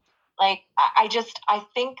 Like I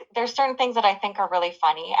think there's certain things that I think are really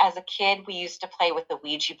funny. As a kid, we used to play with the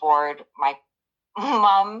Ouija board. My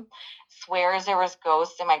mom swears there was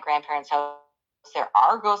ghosts in my grandparents' house. There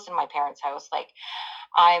are ghosts in my parents' house. Like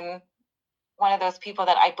I'm one of those people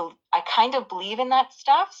that I kind of believe in that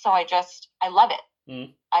stuff. So I love it.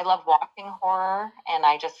 I love watching horror, and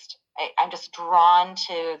I'm just drawn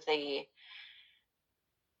to the,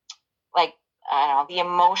 like, I don't know, the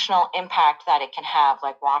emotional impact that it can have,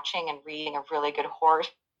 like watching and reading a really good horror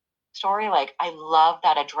story. Like I love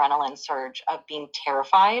that adrenaline surge of being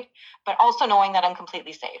terrified, but also knowing that I'm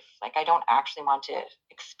completely safe. Like I don't actually want to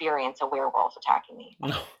experience a werewolf attacking me.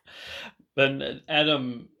 No. But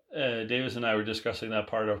Adam Davis and I were discussing that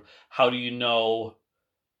part of how do you know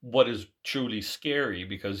what is truly scary,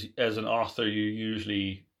 because as an author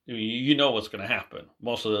you know what's going to happen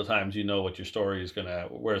most of the times. You know what your story is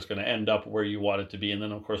where it's going to end up, where you want it to be, and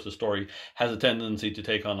then of course the story has a tendency to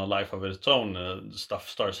take on a life of its own. Stuff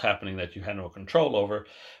starts happening that you had no control over.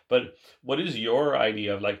 But what is your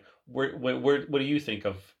idea of like where what do you think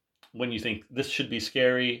of when you think this should be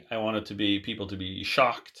scary? I want it to be people to be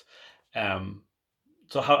shocked.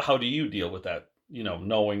 So how do you deal with that?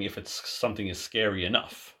 Knowing if it's something is scary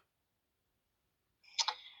enough.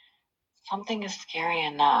 Something is scary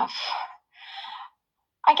enough.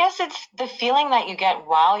 I guess it's the feeling that you get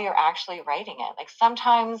while you're actually writing it. Like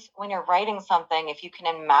sometimes when you're writing something, if you can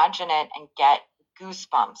imagine it and get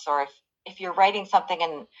goosebumps, or if you're writing something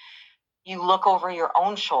and you look over your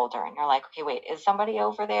own shoulder and you're like, okay, wait, is somebody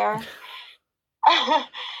over there?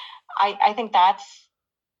 I think that's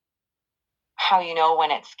how you know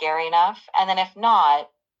when it's scary enough. And then if not,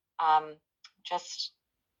 just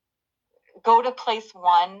go to place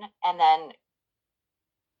one and then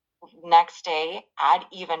next day add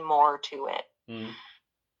even more to it.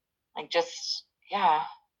 Like just, yeah,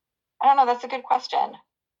 I don't know, that's a good question.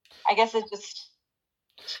 I guess it just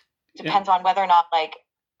depends on whether or not like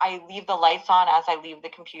I leave the lights on as I leave the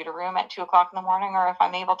computer room at 2:00 in the morning, or if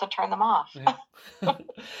I'm able to turn them off.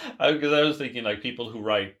 Because I was thinking like people who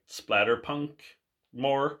write splatterpunk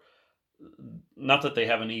more, not that they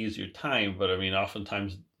have an easier time, but I mean,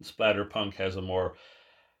 oftentimes splatterpunk has a more,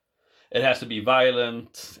 it has to be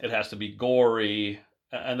violent, it has to be gory,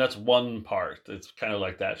 and that's one part. It's kind of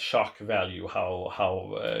like that shock value.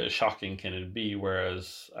 How shocking can it be?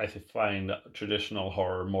 Whereas I find traditional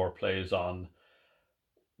horror more plays on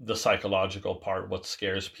the psychological part, what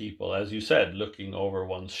scares people. As you said, looking over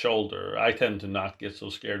one's shoulder. I tend to not get so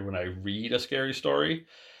scared when I read a scary story,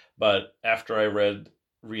 but after I read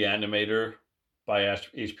Reanimator by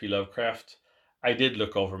H.P. Lovecraft, I did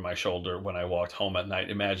look over my shoulder when I walked home at night,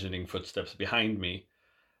 imagining footsteps behind me.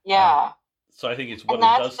 Uh, Yeah. so I think it's what And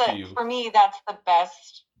it does to you. for me, that's the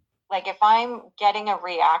best. Like if I'm getting a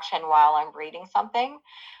reaction while I'm reading something,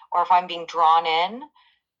 or if I'm being drawn in,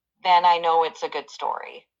 then I know it's a good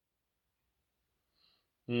story.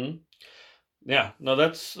 Hmm. Yeah, no,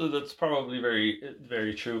 that's probably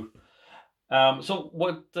very true. So,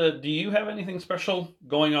 what do you have anything special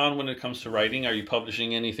going on when it comes to writing? Are you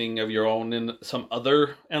publishing anything of your own in some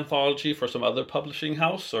other anthology for some other publishing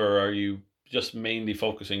house, or are you just mainly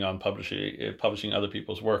focusing on publishing other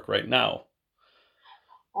people's work right now?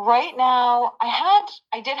 Right now,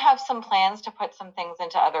 I did have some plans to put some things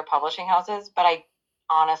into other publishing houses, but I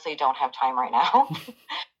honestly don't have time right now.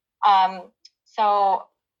 So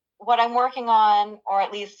what I'm working on, or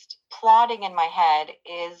at least plotting in my head,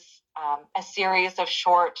 is a series of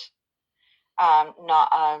short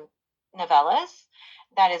novellas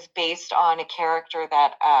that is based on a character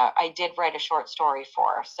that I did write a short story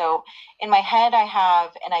for. So in my head, I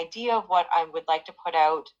have an idea of what I would like to put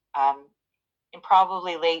out in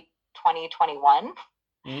probably late 2021.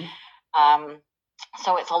 Mm-hmm.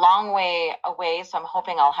 So it's a long way away. So I'm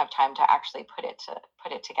hoping I'll have time to actually put it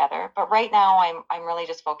together. But right now, I'm really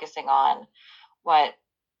just focusing on what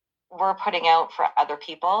we're putting out for other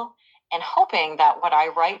people, and hoping that what I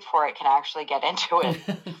write for it can actually get into it.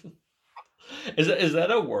 Is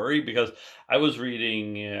that a worry? Because I was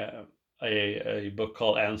reading a book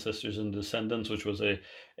called Ancestors and Descendants, which was an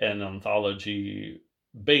anthology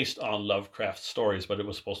based on Lovecraft stories, but it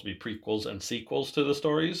was supposed to be prequels and sequels to the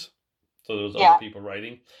stories. So there was other people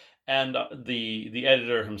writing, and the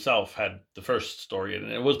editor himself had the first story, and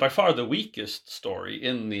it was by far the weakest story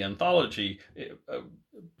in the anthology.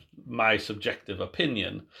 My subjective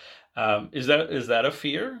opinion. Is that a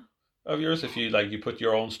fear of yours? If you put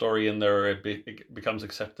your own story in there, it becomes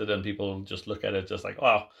accepted, and people just look at it just like,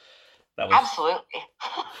 wow, that was absolutely.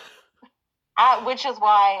 Which is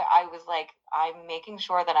why I was like, I'm making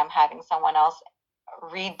sure that I'm having someone else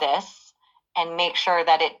read this and make sure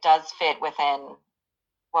that it does fit within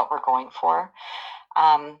what we're going for.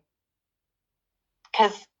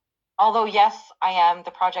 Because although, yes, I am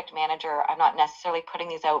the project manager, I'm not necessarily putting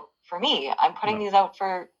these out for me. I'm putting these out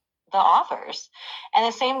for the authors. And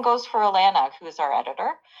the same goes for Alana, who's our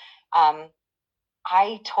editor.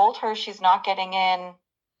 I told her she's not getting in.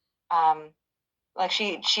 Like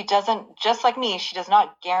she doesn't, just like me, she does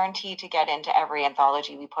not guarantee to get into every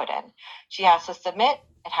anthology we put in. She has to submit,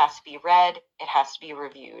 it has to be read, it has to be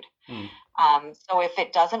reviewed. So if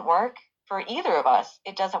it doesn't work for either of us,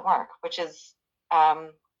 it doesn't work, which is,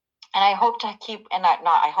 and I hope to keep, and not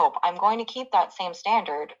I hope, I'm going to keep that same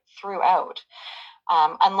standard throughout.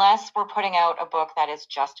 Unless we're putting out a book that is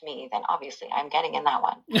just me, then obviously I'm getting in that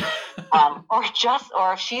one. Or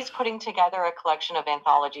if she's putting together a collection of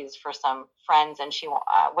anthologies for some friends, and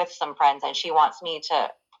with some friends, and she wants me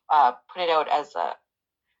to put it out as a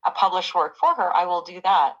published work for her, I will do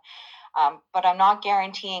that. But I'm not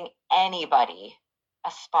guaranteeing anybody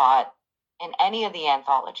a spot in any of the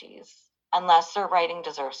anthologies unless their writing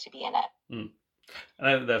deserves to be in it.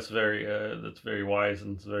 And that's very wise,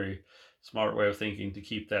 and it's a very smart way of thinking, to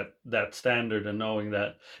keep that standard, and knowing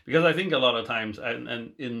that, because I think a lot of times,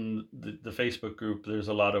 and in the Facebook group, there's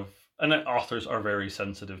a lot of, and authors are very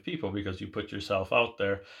sensitive people because you put yourself out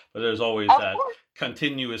there, but there's always that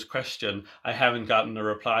continuous question, I haven't gotten a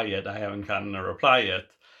reply yet, and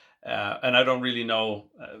I don't really know.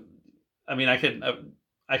 I mean,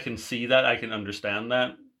 I can see that, I can understand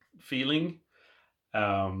that feeling,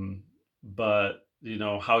 but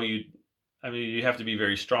you have to be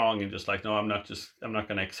very strong and just like, no, I'm not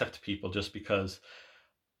going to accept people just because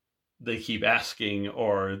they keep asking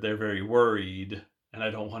or they're very worried, and I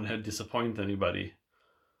don't want to disappoint anybody.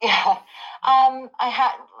 Yeah. And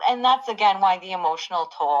that's again why the emotional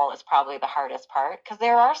toll is probably the hardest part, because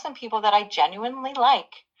there are some people that I genuinely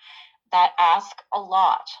like that ask a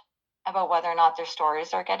lot about whether or not their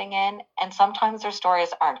stories are getting in, and sometimes their stories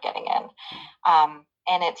aren't getting in. And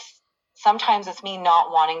sometimes it's me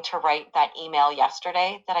not wanting to write that email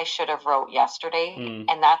yesterday that I should have wrote yesterday.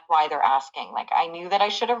 And that's why they're asking. Like, I knew that I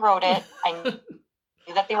should have wrote it. I knew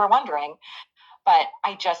that they were wondering, but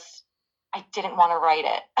I didn't want to write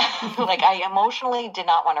it. Like, I emotionally did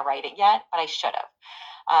not want to write it yet, but I should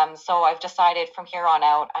have. So I've decided from here on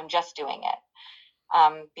out, I'm just doing it,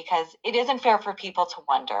 because it isn't fair for people to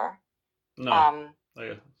wonder. No.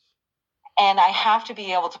 And I have to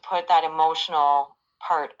be able to put that emotional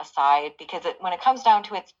part aside, because when it comes down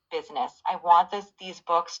to its business, I want these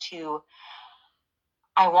books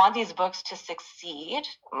to succeed.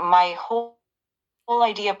 My whole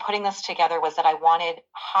idea of putting this together was that I wanted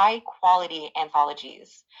high quality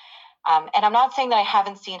anthologies. And I'm not saying that I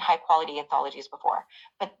haven't seen high quality anthologies before,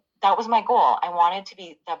 but that was my goal. I wanted to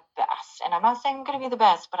be the best. And I'm not saying I'm going to be the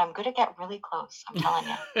best, but I'm going to get really close. I'm telling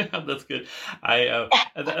you. That's good. I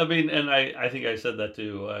mean, and I think I said that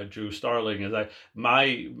to Drew Starling, is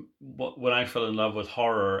when I fell in love with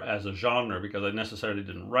horror as a genre, because I necessarily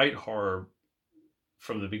didn't write horror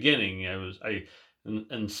from the beginning. I was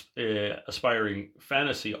an aspiring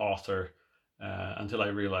fantasy author until I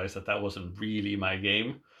realized that wasn't really my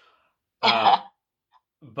game.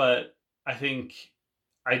 But I think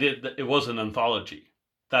it was an anthology.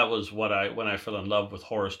 That was when I fell in love with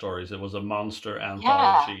horror stories. It was a monster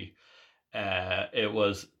anthology. Yeah. It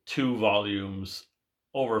was 2 volumes,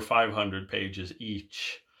 over 500 pages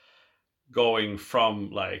each, going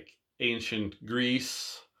from like ancient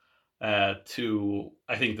Greece to,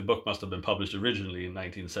 I think the book must have been published originally in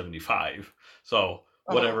 1975. So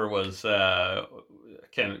whatever was,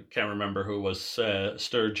 can't remember who was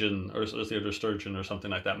Sturgeon, or Theodore Sturgeon or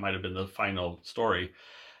something like that, might have been the final story.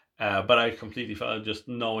 But I completely felt, just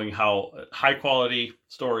knowing how high quality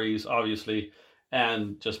stories, obviously,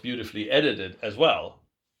 and just beautifully edited as well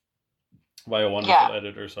by a wonderful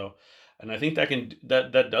editor. So, and I think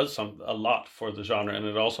that does a lot for the genre, and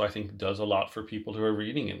it also, I think, does a lot for people who are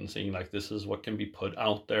reading it and seeing, like, this is what can be put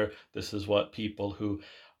out there. This is what people who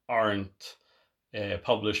aren't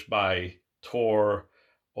published by Tor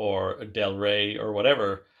or Del Rey or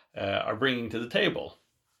whatever are bringing to the table.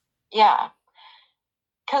 Yeah.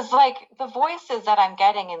 Because, like, the voices that I'm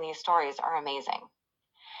getting in these stories are amazing.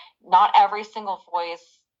 Not every single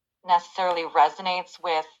voice necessarily resonates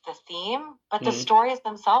with the theme, but the stories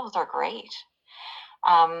themselves are great.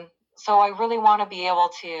 So I really want to be able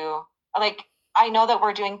to, like, I know that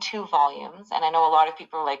we're doing 2 volumes, and I know a lot of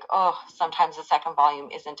people are like, oh, sometimes the second volume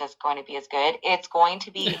isn't just going to be as good. It's going to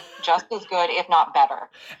be just as good, if not better.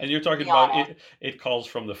 And you're talking about It Calls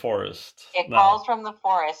from the Forest. It Calls from the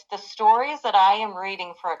Forest. The stories that I am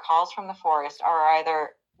reading for It Calls from the Forest are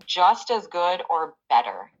either just as good or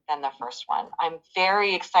better than the first one. I'm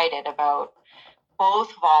very excited about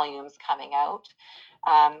both volumes coming out.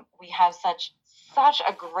 We have such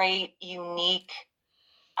a great, unique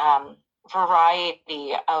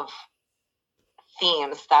variety of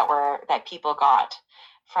themes that people got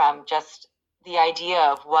from just the idea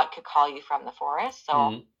of what could call you from the forest.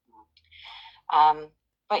 So,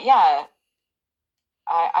 but yeah,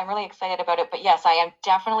 I'm really excited about it. But yes, I am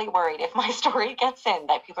definitely worried if my story gets in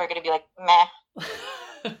that people are going to be like, meh.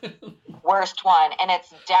 Worst one, and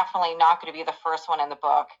it's definitely not going to be the first one in the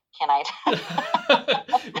book. Can I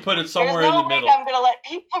put it somewhere in the middle? I'm going to let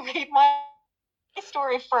people read my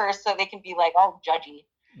story first so they can be like, oh, judgy.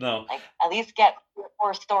 No, like, at least get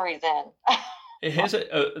 4 stories in.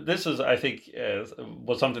 This is, I think,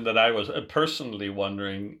 was something that I was personally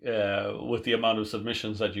wondering with the amount of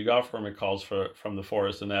submissions that you got from It Calls from the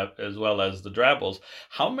Forest, and that, as well as the Drabbles.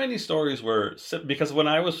 How many stories were, because when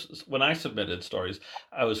I submitted stories,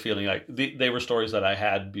 I was feeling like they were stories that I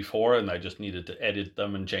had before, and I just needed to edit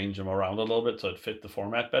them and change them around a little bit so it fit the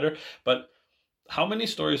format better. But how many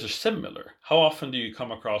stories are similar? How often do you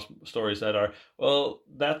come across stories that are, well,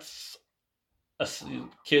 that's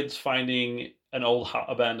kids finding an old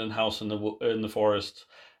abandoned house in the forest,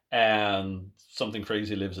 and something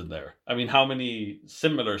crazy lives in there? I mean, how many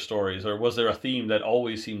similar stories, or was there a theme that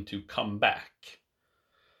always seemed to come back?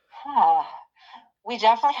 We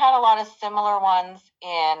definitely had a lot of similar ones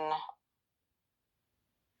in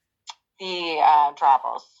the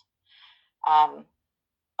Drabbles.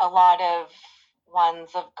 A lot of ones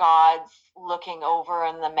of gods looking over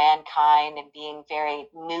on the mankind and being very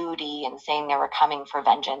moody and saying they were coming for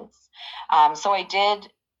vengeance. So I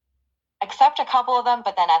did accept a couple of them,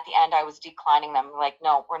 but then at the end I was declining them. Like,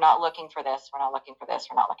 no, we're not looking for this. We're not looking for this.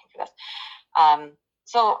 We're not looking for this.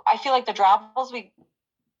 So I feel like the Drabbles, we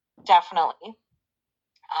definitely.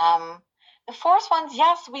 The Forest ones,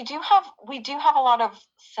 yes, we do have a lot of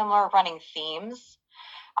similar running themes.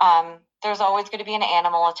 There's always going to be an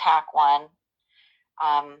animal attack one.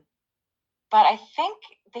 But I think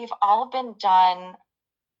they've all been done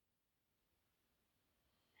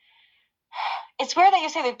it's weird that you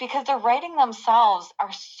say that, because the writing themselves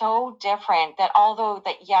are so different that although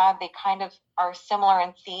that, yeah, they kind of are similar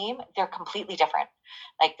in theme, they're completely different.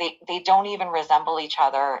 Like they don't even resemble each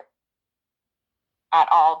other at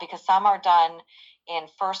all, because some are done in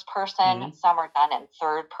first person, some are done in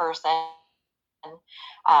third person.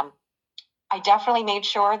 I definitely made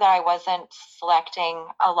sure that I wasn't selecting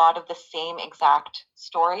a lot of the same exact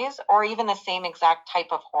stories or even the same exact type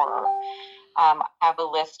of horror. I have a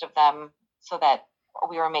list of them so that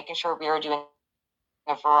we were making sure we were doing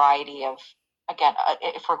a variety of, again,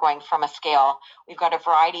 if we're going from a scale, we've got a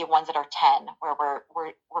variety of ones that are 10 where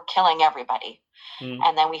we're killing everybody.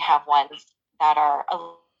 And then we have ones that are a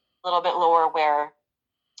little bit lower where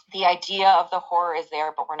the idea of the horror is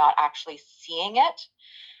there, but we're not actually seeing it.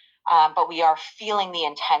 But we are feeling the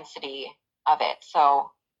intensity of it.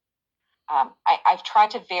 So I've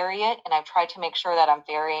tried to vary it, and I've tried to make sure that I'm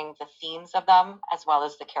varying the themes of them as well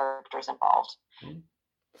as the characters involved.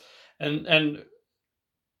 And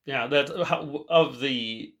yeah, that of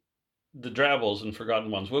the Drabbles and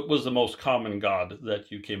Forgotten Ones, what was the most common god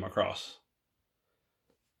that you came across?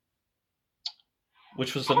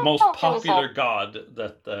 Which was the most popular god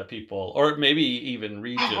that people, or maybe even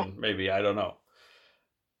region, maybe, I don't know.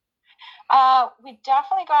 We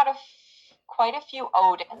definitely got quite a few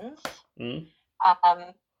Odins.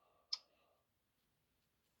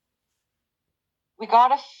 We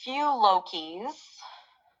got a few Lokis.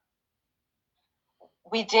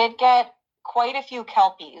 We did get quite a few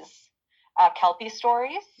Kelpies, Kelpie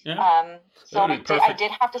stories. Yeah. So I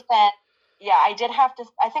did have to send. Yeah, I did have to.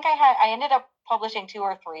 I think I ended up publishing 2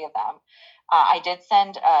 or 3 of them. I did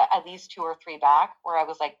send at least 2 or 3 back where I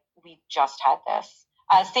was like, we just had this.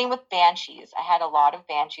 Same with Banshees. I had a lot of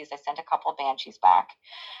Banshees. I sent a couple of Banshees back.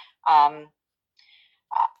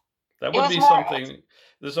 That would be something.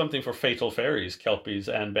 There's something for Fatal Fairies, Kelpies,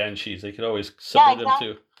 and Banshees. They could always submit them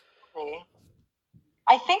too.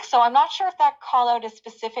 I think so. I'm not sure if that call out is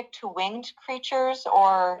specific to winged creatures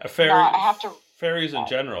or not. I have to. Fairies in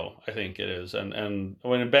general, I think it is. And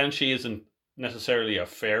when a Banshee isn't necessarily a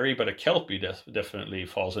fairy, but a Kelpie definitely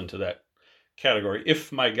falls into that category,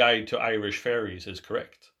 if my guide to Irish fairies is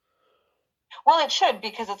correct. Well, it should,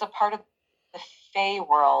 because it's a part of the Fae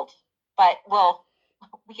world. But, well,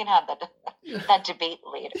 we can have that debate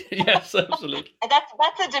later. Yes, absolutely.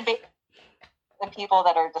 That's a debate. The people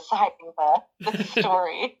that are deciding the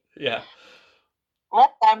story. Yeah.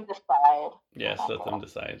 Let them decide. Yes, let them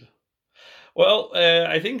decide. Well,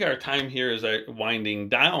 I think our time here is winding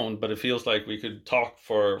down, but it feels like we could talk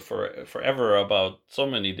for forever about so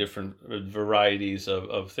many different varieties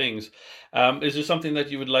of things. Is there something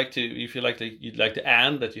that you would like to, you feel like you'd like to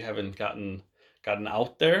add that you haven't gotten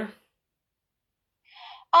out there?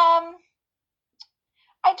 I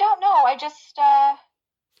don't know. I just.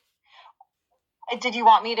 Did you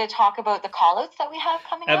want me to talk about the call-outs that we have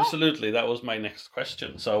coming up? Absolutely. That was my next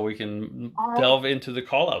question. So we can delve into the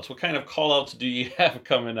call-outs. What kind of call-outs do you have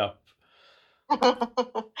coming up?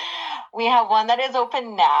 We have one that is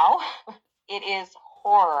open now. It is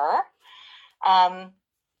horror.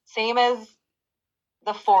 Same as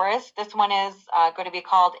the forest. This one is going to be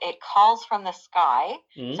called It Calls from the Sky.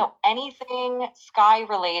 So anything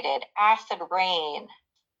sky-related, acid rain,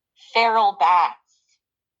 feral bats,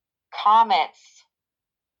 comets,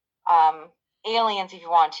 aliens if you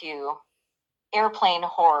want to, airplane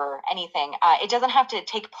horror, anything. It doesn't have to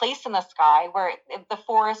take place in the sky, where the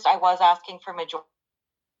forest, I was asking for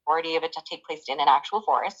majority of it to take place in an actual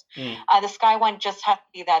forest. The sky one just has to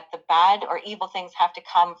be that the bad or evil things have to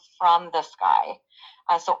come from the sky.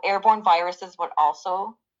 So airborne viruses would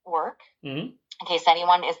also work. In case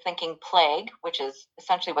anyone is thinking plague, which is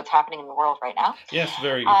essentially what's happening in the world right now. Yes,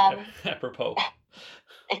 very apropos.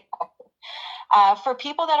 For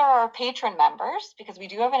people that are our patron members, because we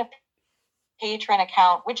do have a patron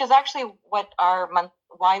account, which is actually what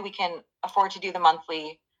why we can afford to do the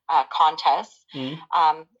monthly contests.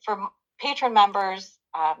 For patron members,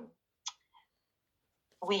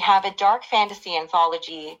 we have a dark fantasy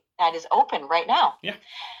anthology that is open right now. Yeah.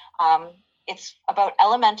 It's about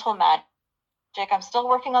elemental magic. I'm still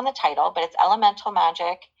working on the title, but it's elemental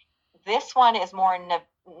magic. This one is more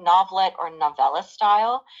novelette or novella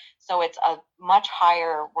style, so it's a much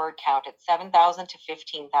higher word count. It's 7,000 to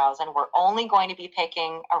 15,000. We're only going to be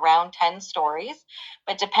picking around 10 stories,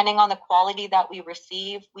 but depending on the quality that we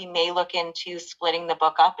receive, we may look into splitting the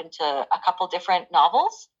book up into a couple different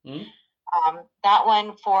novels. That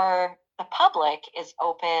one for the public is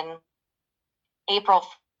open April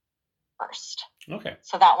 1st. Okay.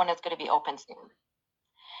 So that one is going to be open soon.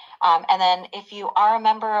 And then if you are a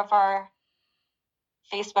member of our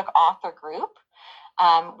Facebook author group,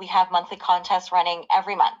 We have monthly contests running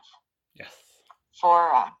every month. Yes.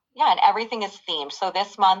 And everything is themed. So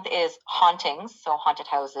this month is hauntings, so haunted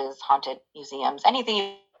houses, haunted museums, anything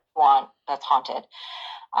you want that's haunted.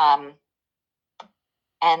 And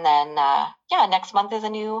then next month is a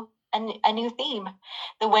new theme.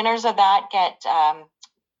 The winners of that get the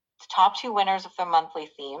top 2 winners of the monthly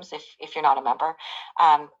themes, if you're not a member,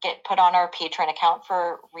 get put on our Patreon account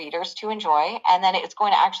for readers to enjoy, and then it's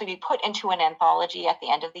going to actually be put into an anthology at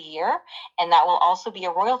the end of the year, and that will also be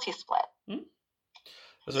a royalty split.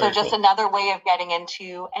 So just another way of getting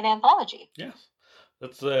into an anthology. Yes,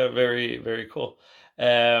 that's very, very cool.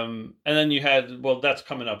 And then you had, well, that's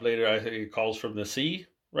coming up later. I think Calls from the Sea,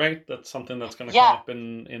 right? That's something that's going to come up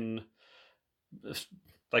in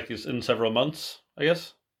several months, I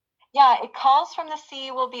guess. Yeah, it Calls from the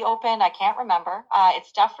Sea will be open. I can't remember.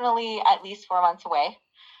 It's definitely at least 4 months away,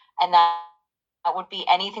 and that would be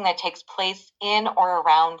anything that takes place in or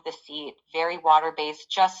around the sea. Very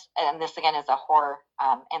water-based. And this again is a horror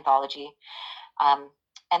anthology.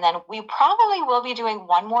 And then we probably will be doing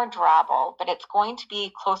one more Drabble, but it's going to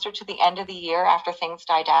be closer to the end of the year after things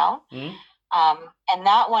die down. Mm-hmm. And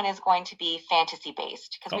that one is going to be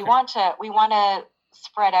fantasy-based, because we want to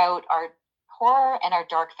spread out our horror and our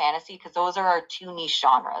dark fantasy, because those are our 2 niche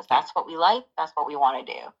genres. That's what we like. That's what we want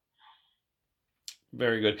to do.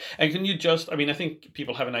 Very good. And can you I think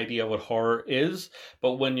people have an idea of what horror is,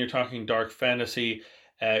 but when you're talking dark fantasy,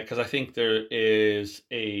 because I think the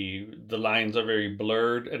lines are very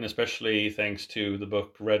blurred, and especially thanks to the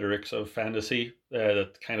book Rhetorics of Fantasy,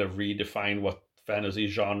 that kind of redefine what fantasy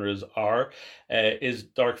genres are. Is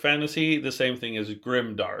dark fantasy the same thing as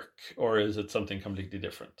grimdark, or is it something completely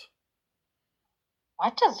different?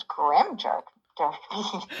 What does grimdark mean?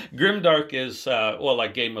 Grimdark is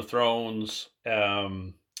like Game of Thrones,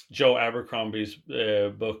 Joe Abercrombie's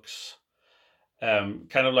books,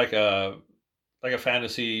 kind of like a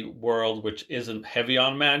fantasy world which isn't heavy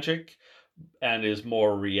on magic and is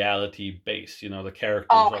more reality based. The characters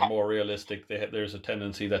are more realistic. There's a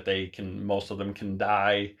tendency that most of them can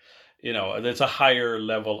die. There's a higher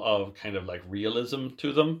level of kind of like realism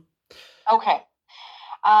to them. Okay.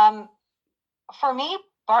 For me,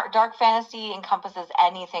 dark fantasy encompasses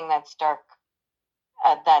anything that's dark,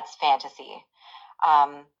 that's fantasy.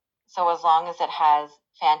 So as long as it has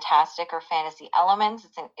fantastic or fantasy elements,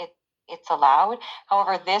 it's allowed.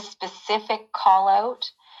 However, this specific call out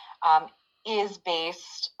is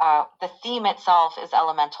based, the theme itself is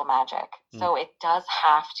elemental magic. So it does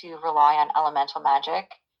have to rely on elemental magic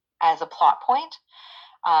as a plot point.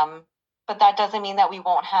 But that doesn't mean that we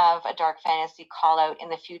won't have a dark fantasy call out in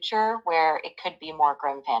the future where it could be more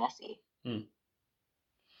grim fantasy.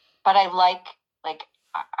 But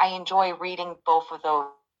I enjoy reading both of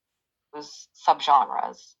those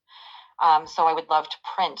subgenres. So I would love to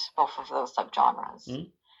print both of those subgenres.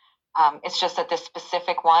 It's just that this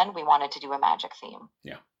specific one, we wanted to do a magic theme.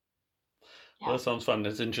 Yeah. Well, that sounds fun.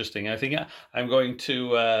 It's interesting. I think I'm going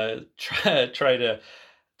to try to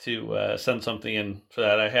send something in for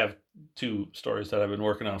that. I have 2 stories that I've been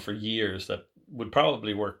working on for years that would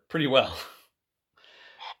probably work pretty well.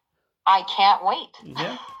 I can't wait.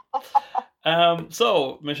 Yeah.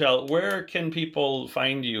 So, Michelle, where can people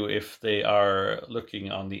find you if they are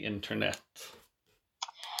looking on the internet?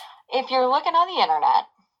 If you're looking on the internet,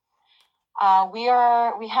 we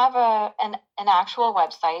have an actual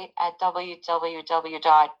website at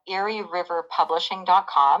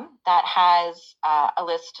www.erieriverpublishing.com that has a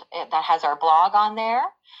list that has our blog on there.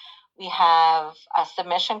 We have a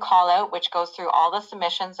submission call out, which goes through all the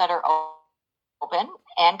submissions that are open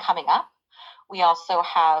and coming up. We also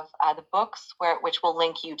have the books which will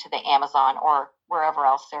link you to the Amazon or wherever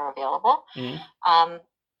else they're available.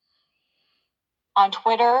 On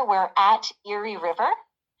Twitter, we're at Erie River.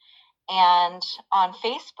 And on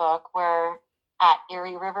Facebook, we're at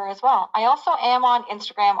Erie River as well. I also am on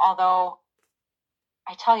Instagram, although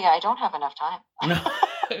I tell you, I don't have enough time.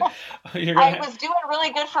 I was doing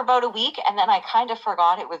really good for about a week, and then I kind of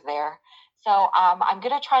forgot it was there. So I'm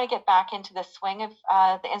going to try to get back into the swing of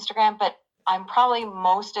the Instagram, but I'm probably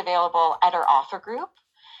most available at our author group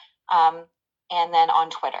and then on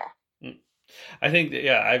Twitter. I think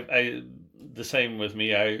that, I the same with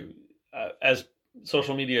me. As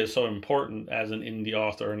social media is so important as an indie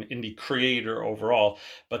author, an indie creator overall,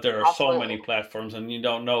 but there are so many platforms and you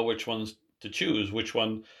don't know which ones to choose, which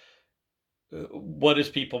one, what is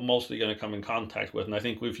people mostly going to come in contact with. And I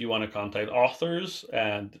think if you want to contact authors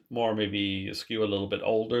and more maybe skew a little bit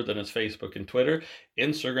older, then it's Facebook and Twitter.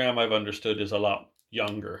 Instagram, I've understood, is a lot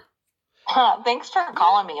younger. Thanks for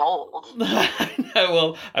calling me old.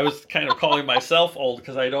 Well, I was kind of calling myself old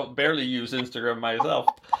because I don't barely use Instagram myself.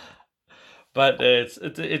 But it's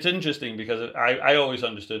interesting because I always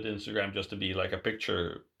understood Instagram just to be like a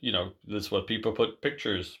picture. That's what people put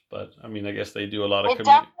pictures. But I mean, I guess they do a lot of. It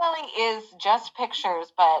definitely is just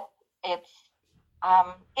pictures, but it's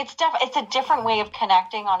a different way of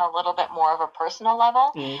connecting on a little bit more of a personal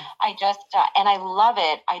level. I just and I love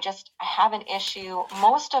it. I have an issue.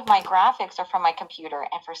 Most of my graphics are from my computer,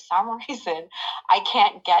 and for some reason I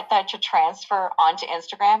can't get that to transfer onto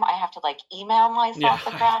Instagram. I have to email myself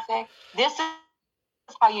the graphic. This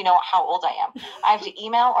is how you know how old I am. I have to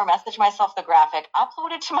email or message myself the graphic,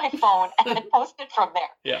 upload it to my phone, and then post it from there.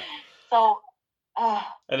 Yeah. So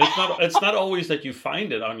and it's not always that you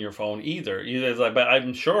find it on your phone either. It's like, but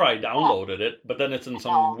I'm sure I downloaded it, but then it's in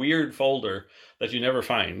some weird folder that you never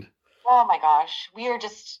find. Oh my gosh, we are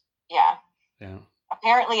just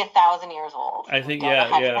apparently 1,000 years old. I think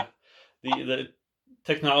the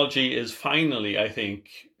technology is finally, I think,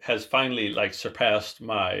 has finally surpassed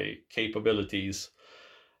my capabilities.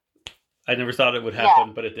 I never thought it would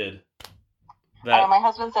happen, but it did. My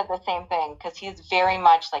husband said the same thing because he's very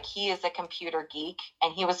much he is a computer geek,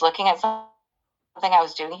 and he was looking at something I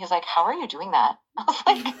was doing. He's like, "How are you doing that?" I was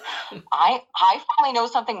like, "I finally know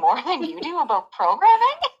something more than you do about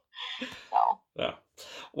programming." So yeah.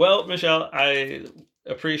 Well, Michelle, I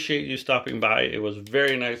appreciate you stopping by. It was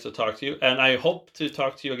very nice to talk to you, and I hope to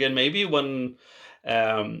talk to you again. Maybe when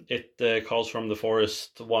Calls from the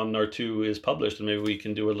Forest 1 or 2 is published, and maybe we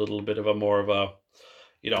can do a little bit of a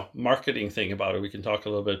marketing thing about it. We can talk a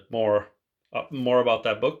little bit more about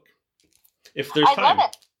that book if there's time. Love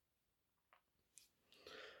it.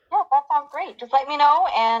 Yeah, that sounds great. Just let me know,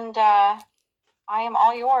 and I am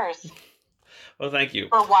all yours. Well, thank you.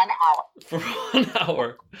 For 1 hour. For 1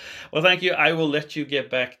 hour. Well, thank you. I will let you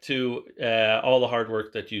get back to all the hard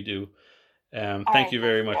work that you do. Thank you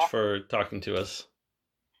very much for talking to us.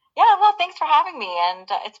 Yeah, well, thanks for having me, and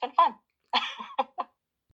it's been fun.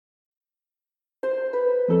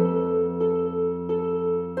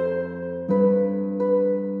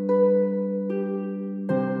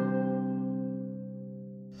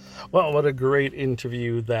 Well, what a great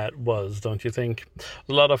interview that was, don't you think?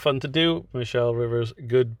 A lot of fun to do. Michelle Rivers,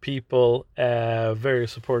 good people, very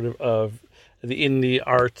supportive of the indie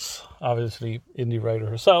arts. Obviously, indie writer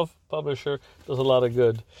herself, publisher, does a lot of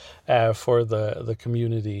good for the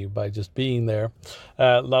community by just being there.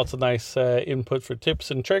 Lots of nice input for tips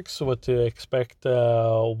and tricks, what to expect,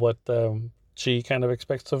 what she kind of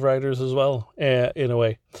expects of writers as well, in a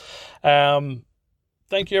way.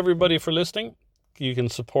 Thank you, everybody, for listening. You can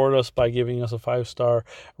support us by giving us a 5-star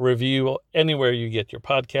review anywhere you get your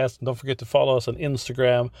podcast. And don't forget to follow us on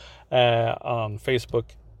Instagram, on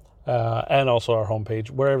Facebook, and also our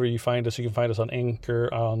homepage. Wherever you find us, you can find us on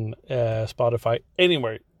Anchor, on Spotify,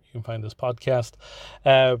 anywhere you can find this podcast.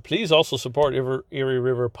 Please also support Erie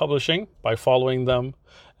River Publishing by following them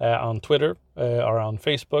on Twitter or on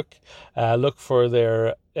Facebook. Look for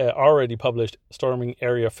their already published Storming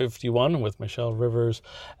Area 51 with Michelle Rivers,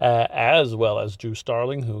 as well as Drew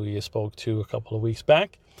Starling, who we spoke to a couple of weeks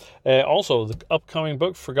back. Also, the upcoming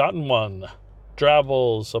book, Forgotten One,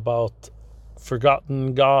 Drabbles, about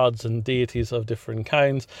forgotten gods and deities of different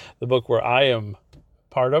kinds, the book where I am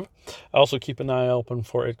part of. Also keep an eye open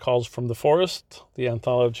for It Calls from the Forest, the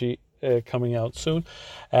anthology coming out soon.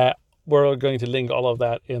 We're going to link all of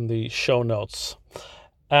that in the show notes.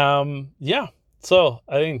 So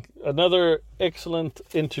I think another excellent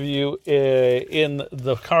interview in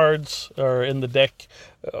the cards, or in the deck,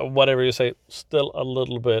 whatever you say. Still a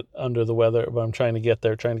little bit under the weather, but I'm trying to get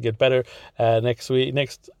there, trying to get better. Next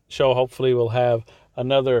show, hopefully we'll have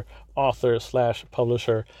another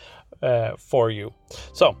author/publisher for you.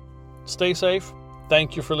 So stay safe.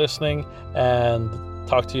 Thank you for listening, and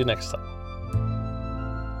talk to you next time.